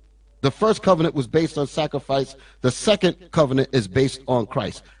 The first covenant was based on sacrifice. The second covenant is based on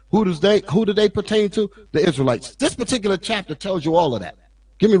Christ. Who do they pertain to? The Israelites. This particular chapter tells you all of that.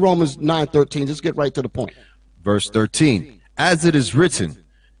 Give me Romans 9:13. Just get right to the point. Verse 13. As it is written,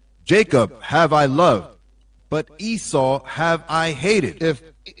 Jacob have I loved, but Esau have I hated. If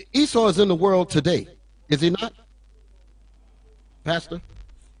Esau is in the world today, is he not? Pastor?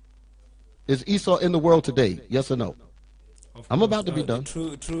 Is Esau in the world today? Yes or no? I'm about to be done.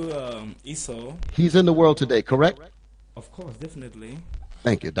 True, Esau. He's in the world today, correct? Of course, definitely.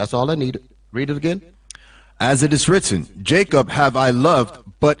 Thank you. That's all I needed. Read it again. As it is written, Jacob have I loved,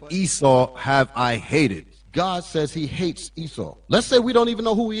 but Esau have I hated. God says he hates Esau. Let's say we don't even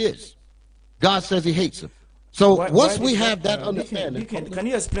know who he is. God says he hates him. So once we have that understanding. Can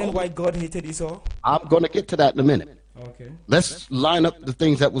you explain why God hated Esau? I'm going to get to that in a minute. Okay. Let's line up the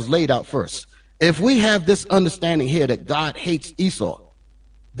things that was laid out first. If we have this understanding here that God hates Esau,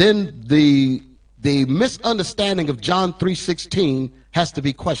 then the misunderstanding of John 3:16 has to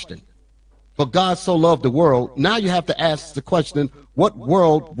be questioned. For God so loved the world. Now you have to ask the question, what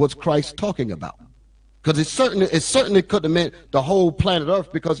world was Christ talking about? Because it certainly could have meant the whole planet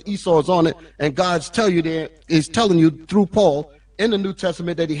Earth, because Esau is on it, and God's telling you through Paul in the New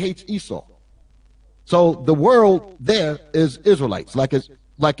Testament that he hates Esau. So the world there is Israelites, like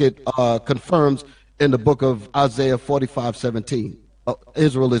it confirms in the book of Isaiah 45:17.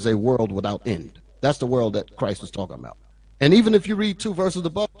 Israel is a world without end. That's the world that Christ was talking about. And even if you read 2 verses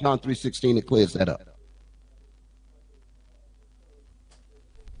above John 3:16, it clears that up.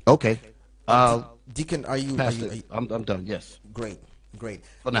 Okay. Deacon, Pastor, I'm done. Yes. Great.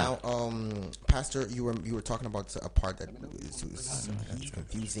 For now, Pastor, you were talking about a part that was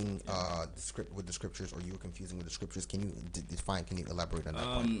confusing with the scriptures, or you were confusing with the scriptures. Can you define? Can you elaborate on that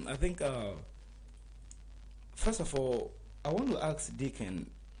part? I think first of all, I want to ask Deacon.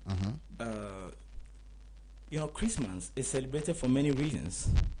 Christmas is celebrated for many reasons.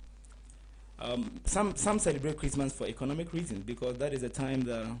 Some celebrate Christmas for economic reasons, because that is the time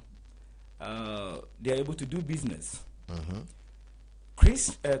they are able to do business.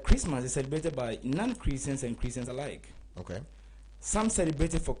 Christmas is celebrated by non-Christians and Christians alike. Okay. Some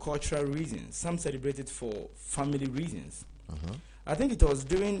celebrate it for cultural reasons. Some celebrate it for family reasons. I think it was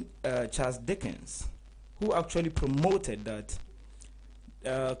during Charles Dickens who actually promoted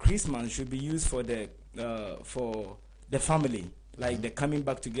that Christmas should be used for the family, like the coming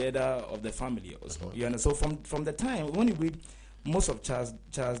back together of the family. You know, so from the time when you read most of Charles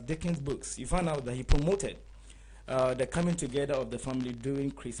Dickens' books, you find out that he promoted the coming together of the family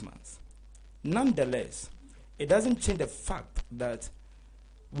during Christmas. Nonetheless, it doesn't change the fact that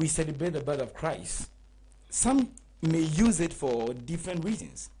we celebrate the birth of Christ. Some may use it for different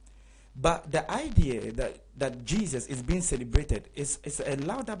reasons, but the idea that Jesus is being celebrated is a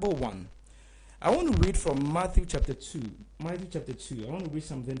laudable one. I want to read from Matthew chapter 2. Matthew chapter 2. I want to read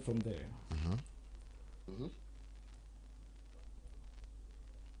something from there.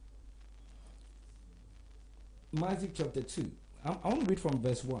 Matthew chapter 2. I want to read from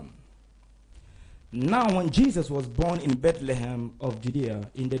verse 1. Now when Jesus was born in Bethlehem of Judea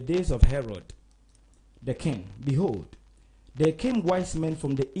in the days of Herod the king, behold, there came wise men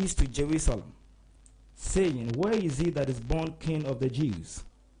from the east to Jerusalem, saying, where is he that is born King of the Jews?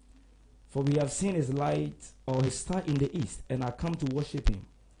 For we have seen his light, or his star in the east, and are come to worship him.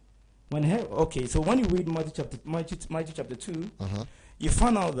 So when you read Matthew chapter 2, you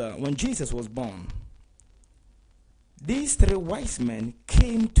find out that when Jesus was born, these three wise men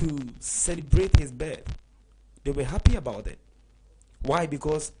came to celebrate his birth. They were happy about it. Why?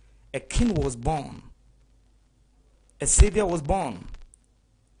 Because a king was born. A savior was born.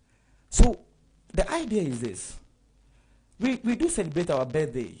 So the idea is this. We do celebrate our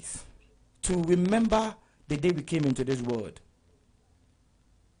birthdays to remember the day we came into this world.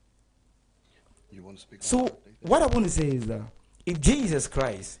 You want to speak? So what I want to say is that if Jesus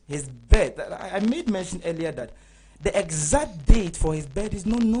Christ, his birth, I made mention earlier that the exact date for his birth is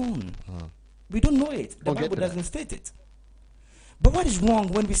not known. We don't know it. The Bible doesn't state it. But what is wrong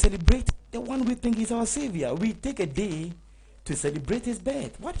when we celebrate the one we think is our savior? We take a day to celebrate his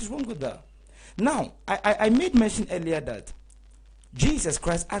birth. What is wrong with that? Now, I made mention earlier that Jesus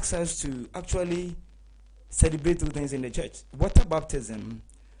Christ asks us to actually celebrate two things in the church: water baptism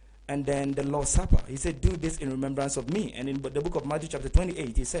and then the Lord's Supper. He said, do this in remembrance of me. And in the book of Matthew chapter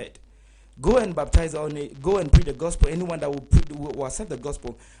 28, he said, go and baptize, go and preach the gospel. Anyone that will accept the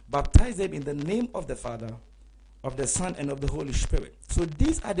gospel, baptize them in the name of the Father, of the Son, and of the Holy Spirit. So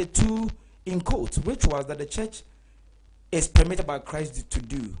these are the two in quotes, which was that the church is permitted by Christ to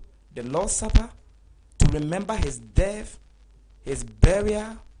do: the Lord's Supper, to remember his death, his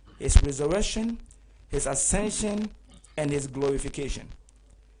burial, his resurrection, his ascension, and his glorification.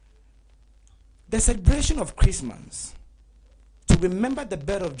 The celebration of Christmas, to remember the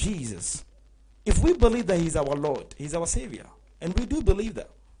birth of Jesus. If we believe that he's our Lord, he's our Savior, and we do believe that,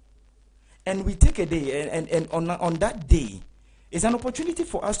 and we take a day, and on that day, it's an opportunity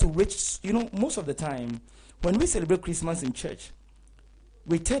for us to reach, most of the time, when we celebrate Christmas in church,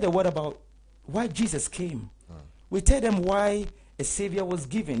 we tell the word about why Jesus came. We tell them why a Savior was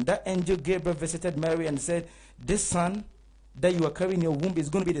given. That angel Gabriel visited Mary and said, this son that you are carrying in your womb is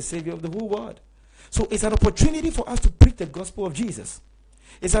going to be the Savior of the whole world. So it's an opportunity for us to preach the gospel of Jesus.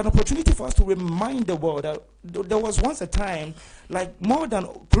 It's an opportunity for us to remind the world that there was once a time, like more than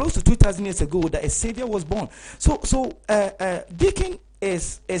close to 2,000 years ago, that a Savior was born. So Deacon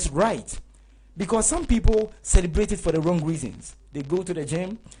is right, because some people celebrate it for the wrong reasons. They go to the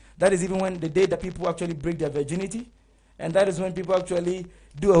gym. That is even when the day that people actually break their virginity, and that is when people actually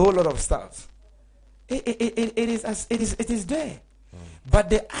do a whole lot of stuff. It is there. But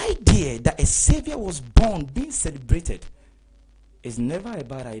the idea that a Savior was born, being celebrated, is never a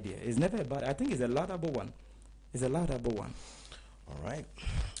bad idea. It's never a bad. I think it's a laudable one. It's a laudable one. All right,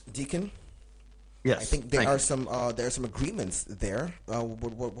 Deacon. Yes, I think there are some agreements there.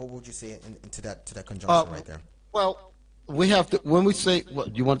 What would you say into that conjunction right there? Well, we have to, when we say,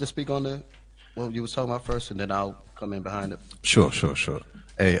 what, do you want to speak on the, well, you were talking about first, and then I'll come in behind it. Sure.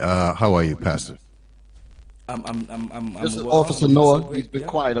 Hey, how are you, Pastor? This is Officer Noah. He's been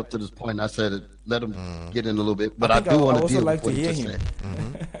quiet up to this point. I said, let him get in a little bit, but I do want to deal with what he just said.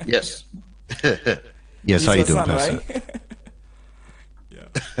 Yes. Yes, how you doing, Pastor?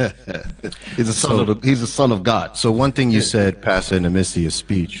 Right? He's a son of God. So one thing you said, Pastor, in the midst of your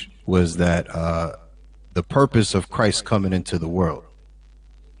speech was that the purpose of Christ coming into the world.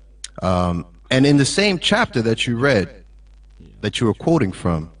 And in the same chapter that you read, that you were quoting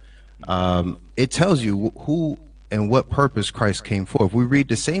from, it tells you who and what purpose Christ came for. If we read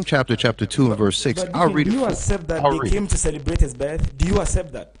the same chapter 2 and verse 6, I'll read it. Do you accept that they came to celebrate his birth? Do you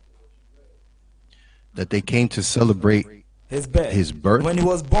accept that? that they came to celebrate his birth. His birth? When he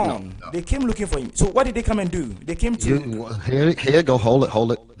was born, they came looking for him. So what did they come and do? They came to... Here go,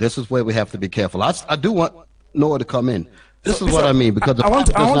 hold it. This is where we have to be careful. I do want Noah to come in. This is what I mean, because I want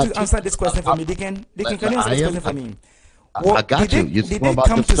to answer this question for me. Deacon, can you answer this question for me? I got you. Did they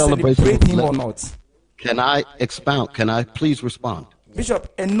come to celebrate him or not? Can I expound? Can I please respond?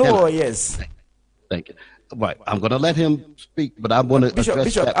 Bishop, and Noah, yes. Thank you. Right, I'm going to let him speak, but I want to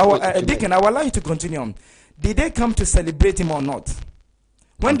address that point. Deacon, I will allow you to continue on. Did they come to celebrate him or not?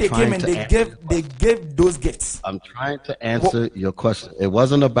 When they came and they gave those gifts. I'm trying to answer your question. It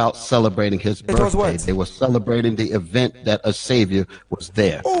wasn't about celebrating his birthday. Was what? They were celebrating the event that a savior was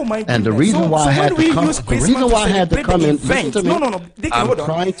there. Oh my goodness. And the reason why I had to come, listen to me. No. Deacon, hold on.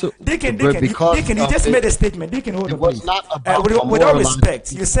 Trying to, Deacon, you just made a statement. Deacon, hold on. It was not about with all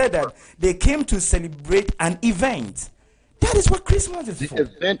respect, you said that they came to celebrate an event. That is what Christmas is for. The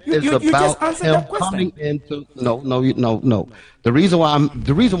event is about him coming into no. The reason why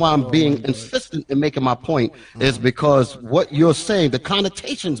I'm being insistent in making my point is because what you're saying, the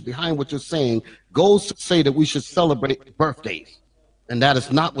connotations behind what you're saying, goes to say that we should celebrate birthdays, and that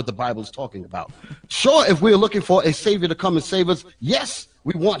is not what the Bible is talking about. Sure, if we're looking for a savior to come and save us, yes,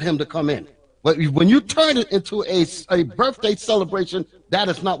 we want him to come in. But when you turn it into a birthday celebration, that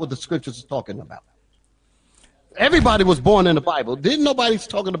is not what the scriptures is talking about. Everybody was born in the Bible. Didn't nobody's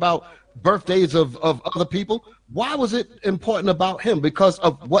talking about birthdays of other people? Why was it important about him? Because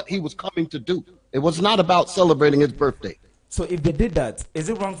of what he was coming to do. It was not about celebrating his birthday. So if they did that, is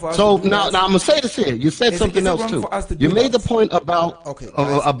it wrong for us to do now I'm going to say this here. You said something else too. You made the point about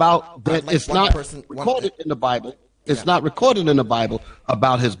about that it's not recorded in the Bible. It's not recorded in the Bible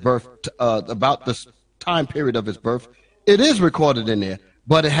about his birth, about the time period of his birth. It is recorded in there.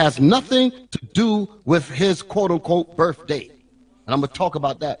 But it has nothing to do with his quote-unquote birthday. And I'm going to talk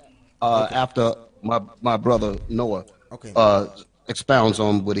about that after my brother Noah expounds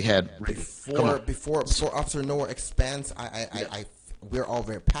on what he had written. Before Officer Noah expands, we're all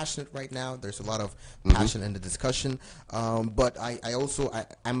very passionate right now. There's a lot of passion in the discussion. But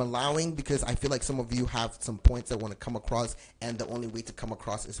I'm allowing, because I feel like some of you have some points that want to come across, and the only way to come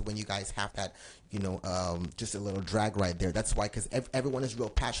across is when you guys have that, just a little drag right there. That's why, because everyone is real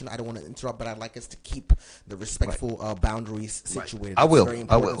passionate. I don't want to interrupt, but I'd like us to keep the respectful boundaries situated. I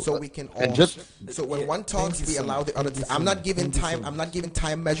will. So we can all. So when one talks, we allow the other. I'm not giving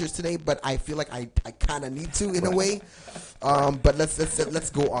time measures today, but I feel like I kind of need to in a way. But let's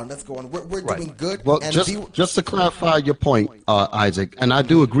go on. We're doing good. Well, just to clarify your point, Isaac, and I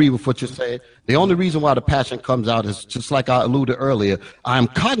do agree with what you're saying. The only reason why the passion comes out is just like I alluded earlier. I'm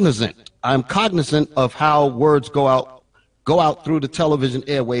cognizant of how words go out through the television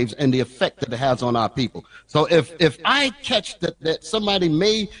airwaves and the effect that it has on our people. So if I catch that somebody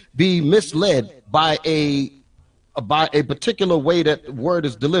may be misled by a particular way that word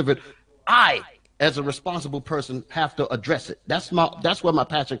is delivered, I, as a responsible person, have to address it. That's where my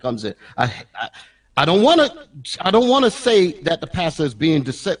passion comes in. I don't want to say that the pastor is being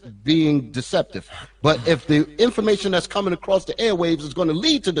deceptive, but if the information that's coming across the airwaves is going to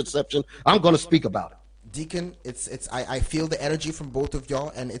lead to deception, I'm going to speak about it. Deacon, I feel the energy from both of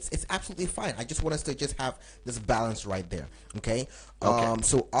y'all, and it's absolutely fine. I just want us to just have this balance right there. Okay.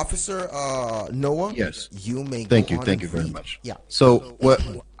 So Officer Noah, yes, you may. Thank you very much. Yeah. So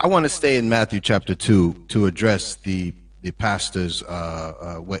I want to stay in Matthew chapter 2 to address the pastor's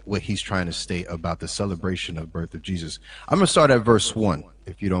what he's trying to state about the celebration of the birth of Jesus. I'm going to start at verse 1,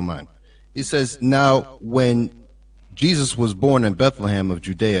 if you don't mind. He says, "Now when Jesus was born in Bethlehem of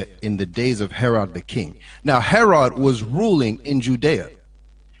Judea in the days of Herod the king." Now Herod was ruling in Judea.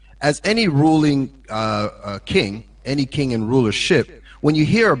 As any ruling king, any king in rulership, when you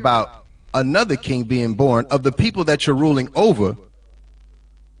hear about another king being born of the people that you're ruling over,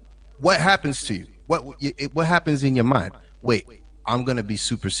 what happens to you? What happens in your mind? Wait, I'm going to be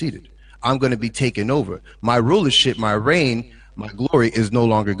superseded. I'm going to be taken over. My rulership, my reign, my glory is no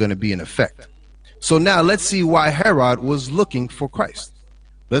longer going to be in effect. So now let's see why Herod was looking for Christ.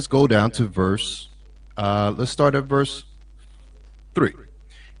 Let's go down to let's start at verse 3.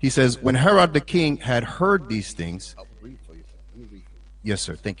 He says, "When Herod the king had heard these things." Yes,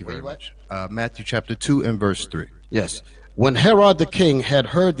 sir. Thank you very much. Matthew chapter 2 and verse 3. Yes. "When Herod the king had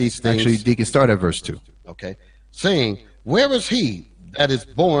heard these things." Actually, Deacon, start at verse 2. Okay. "Saying, where is he that is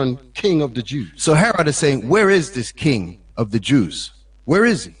born king of the Jews?" So Herod is saying, where is this king of the Jews? Where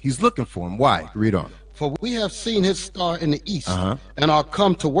is he? He's looking for him. Why? Read on. "For we have seen his star in the east and are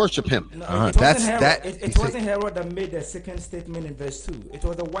come to worship him." No, it wasn't Herod that made the second statement in verse 2. It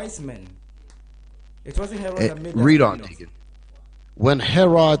was the wise men. It wasn't Herod that made that Read on, statement. Deacon. When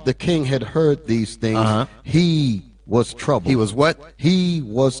Herod the king had heard these things, he was troubled. He was what? He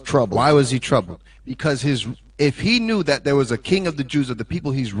was troubled. Why was he troubled? Because if he knew that there was a king of the Jews, of the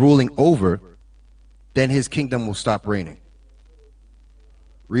people he's ruling over, then his kingdom will stop reigning.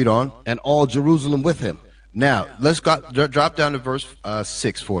 Read on. And all Jerusalem with him. Now, let's drop down to verse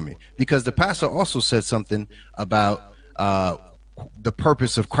 6 for me. Because the pastor also said something about the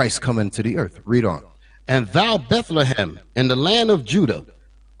purpose of Christ coming to the earth. Read on. And thou, Bethlehem, in the land of Judah,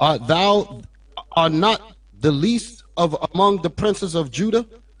 art not the least of among the princes of Judah?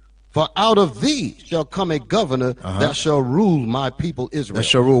 For out of thee shall come a governor that shall rule my people Israel. That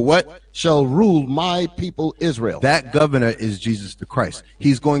shall rule what? Shall rule my people Israel. That governor is Jesus the Christ.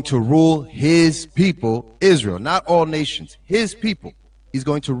 He's going to rule his people Israel, not all nations, his people. He's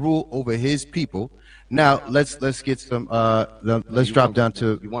going to rule over his people. Now let's get some let's drop down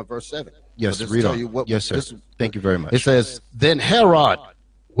to, you want verse 7? Yes, read on. Yes, sir. Thank you very much. It says, then Herod,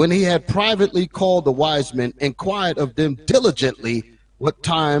 when he had privately called the wise men, inquired of them diligently what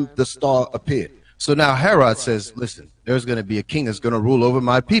time the star appeared. So now Herod says, listen, there's going to be a king that's going to rule over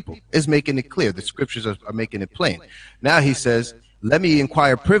my people. It's making it clear. The scriptures are making it plain. Now he says, let me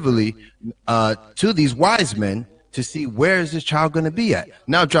inquire privily to these wise men to see where is this child going to be at.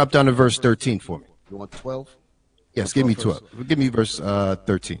 Now drop down to verse 13 for me. You want 12? Yes, give me 12. Give me verse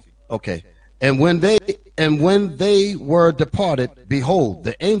 13. Okay. And when they were departed, behold,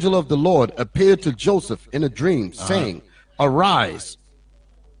 the angel of the Lord appeared to Joseph in a dream, saying, arise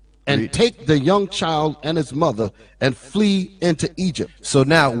and take the young child and his mother and flee into Egypt. So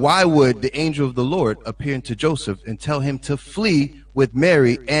now, why would the angel of the Lord appear to Joseph and tell him to flee with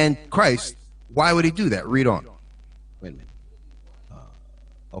Mary and Christ? Why would he do that? Read on. Wait a minute.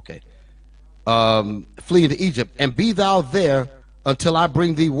 Okay. Flee into Egypt, and be thou there until I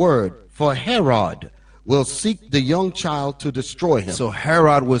bring thee word. For Herod will seek the young child to destroy him. So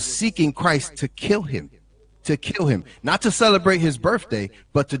Herod was seeking Christ to kill him. Not to celebrate his birthday,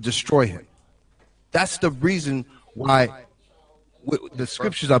 but to destroy him. That's the reason why the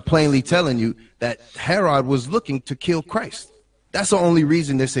scriptures are plainly telling you that Herod was looking to kill Christ. That's the only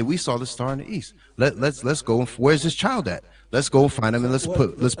reason they say we saw the star in the east. Let's go. Where's this child at? Let's go find him and let's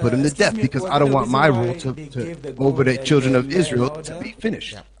put him to death, because I don't want my rule to over the children of Israel to be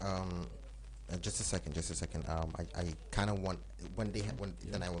finished. Yeah, just a second. I kind of want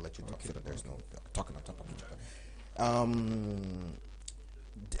then I will let you talk. So that there's no talking on top of each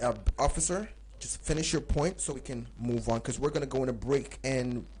other. Officer, just finish your point so we can move on, because we're going to go in a break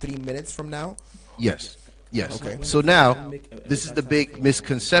in 3 minutes from now. Yes. Okay. So now this is the big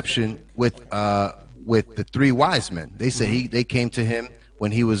misconception with the three wise men. They say they came to him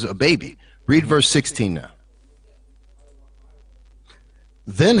when he was a baby. Read verse 16 now.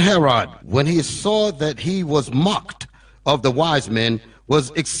 Then Herod, when he saw that he was mocked of the wise men,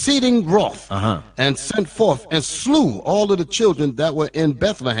 was exceeding wroth, and sent forth and slew all of the children that were in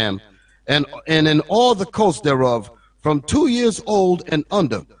Bethlehem and in all the coast thereof, from 2 years old and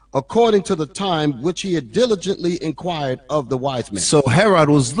under, according to the time which he had diligently inquired of the wise men. So Herod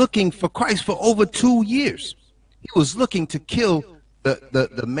was looking for Christ for over 2 years. He was looking to kill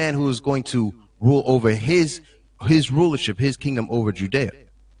the man who was going to rule over his rulership, his kingdom over Judea.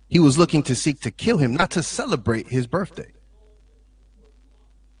 He was looking to seek to kill him, not to celebrate his birthday.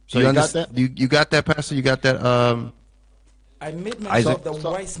 So you got that? You got that, Pastor? You got that? I made myself the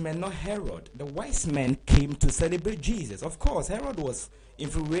wise men, not Herod. The wise men came to celebrate Jesus. Of course, Herod was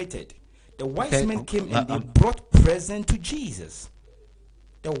infuriated. The wise men came and they brought present to Jesus.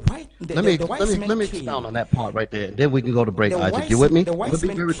 Let me expound on that part right there. Then we can go to break. Isaac, you with me? The wise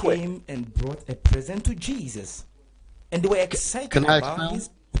men came and brought a present to Jesus, and they were excited about his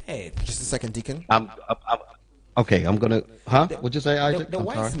birth. Just a second, Deacon. Okay, I'm gonna. What'd you say, Isaac? The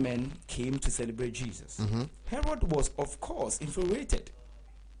wise men came to celebrate Jesus. Herod was, of course, infuriated.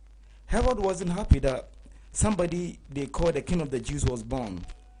 Herod wasn't happy that somebody they called the king of the Jews was born.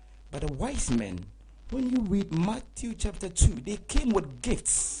 But the wise men, when you read Matthew chapter 2, they came with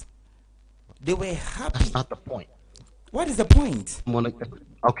gifts. They were happy. That's not the point. What is the point?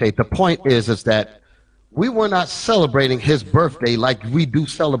 Okay, the point is that we were not celebrating his birthday like we do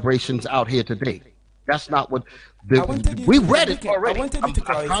celebrations out here today. That's not what we read it already. I wanted you to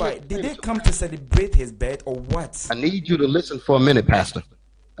clarify. Did they come to celebrate his birth or what? I need you to listen for a minute, Pastor.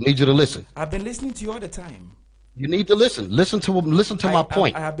 I need you to listen. I've been listening to you all the time. You need to listen. Listen to my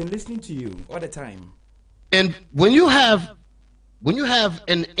point. I have been listening to you all the time. And when you have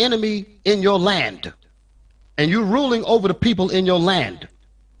an enemy in your land, and you're ruling over the people in your land,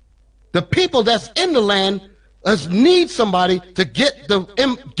 the people that's in the land need somebody to get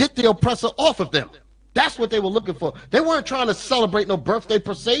the oppressor off of them. That's what they were looking for. They weren't trying to celebrate no birthday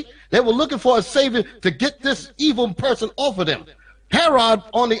per se. They were looking for a savior to get this evil person off of them. Herod,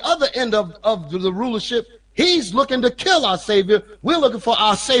 on the other end of the rulership, he's looking to kill our savior. We're looking for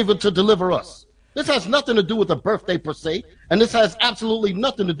our savior to deliver us. This has nothing to do with a birthday per se, and this has absolutely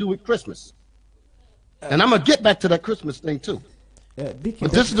nothing to do with Christmas. And I'm going to get back to that Christmas thing too.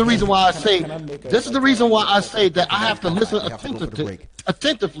 But this is the reason why I say that I have to listen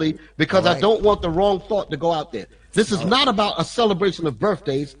attentively because I don't want the wrong thought to go out there. This is not about a celebration of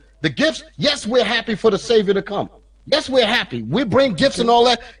birthdays. The gifts, yes, we're happy for the Savior to come. Yes, we're happy. We bring gifts and all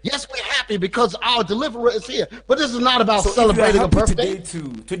that. Yes, we're happy because our deliverer is here. But this is not about celebrating a birthday.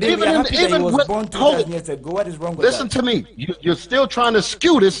 Today we are happy that he was born 2,000 years ago. What is wrong with Listen to me. You're still trying to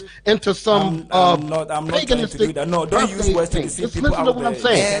skew this into some I'm not trying to do that. No, don't use words to deceive people listen to what I'm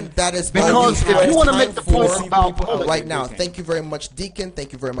saying. And that is because if you want to make the point about right now. Thank you very much, Deacon.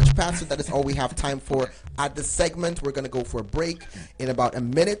 Thank you very much, Pastor. That is all we have time for at this segment. We're going to go for a break in about a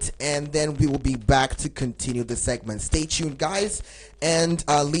minute, and then we will be back to continue the segment. Stay tuned, guys, and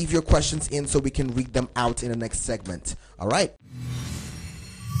leave your questions in so we can read them out in the next segment. All right.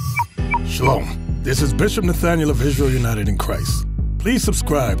 Shalom. This is Bishop Nathaniel of Israel United in Christ. Please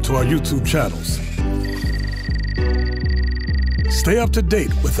subscribe to our YouTube channels. Stay up to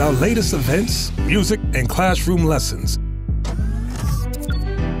date with our latest events, music, and classroom lessons.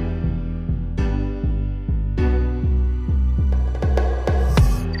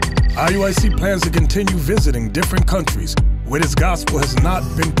 IUIC plans to continue visiting different countries where this gospel has not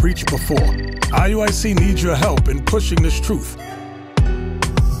been preached before. IUIC needs your help in pushing this truth.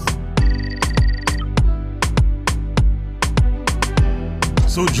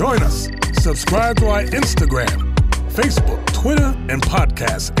 So join us. Subscribe to our Instagram, Facebook, Twitter, and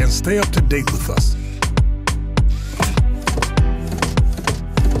podcasts, and stay up to date with us.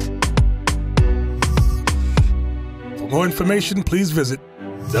 For more information, please visit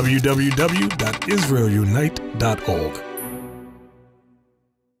www.israelunite.org.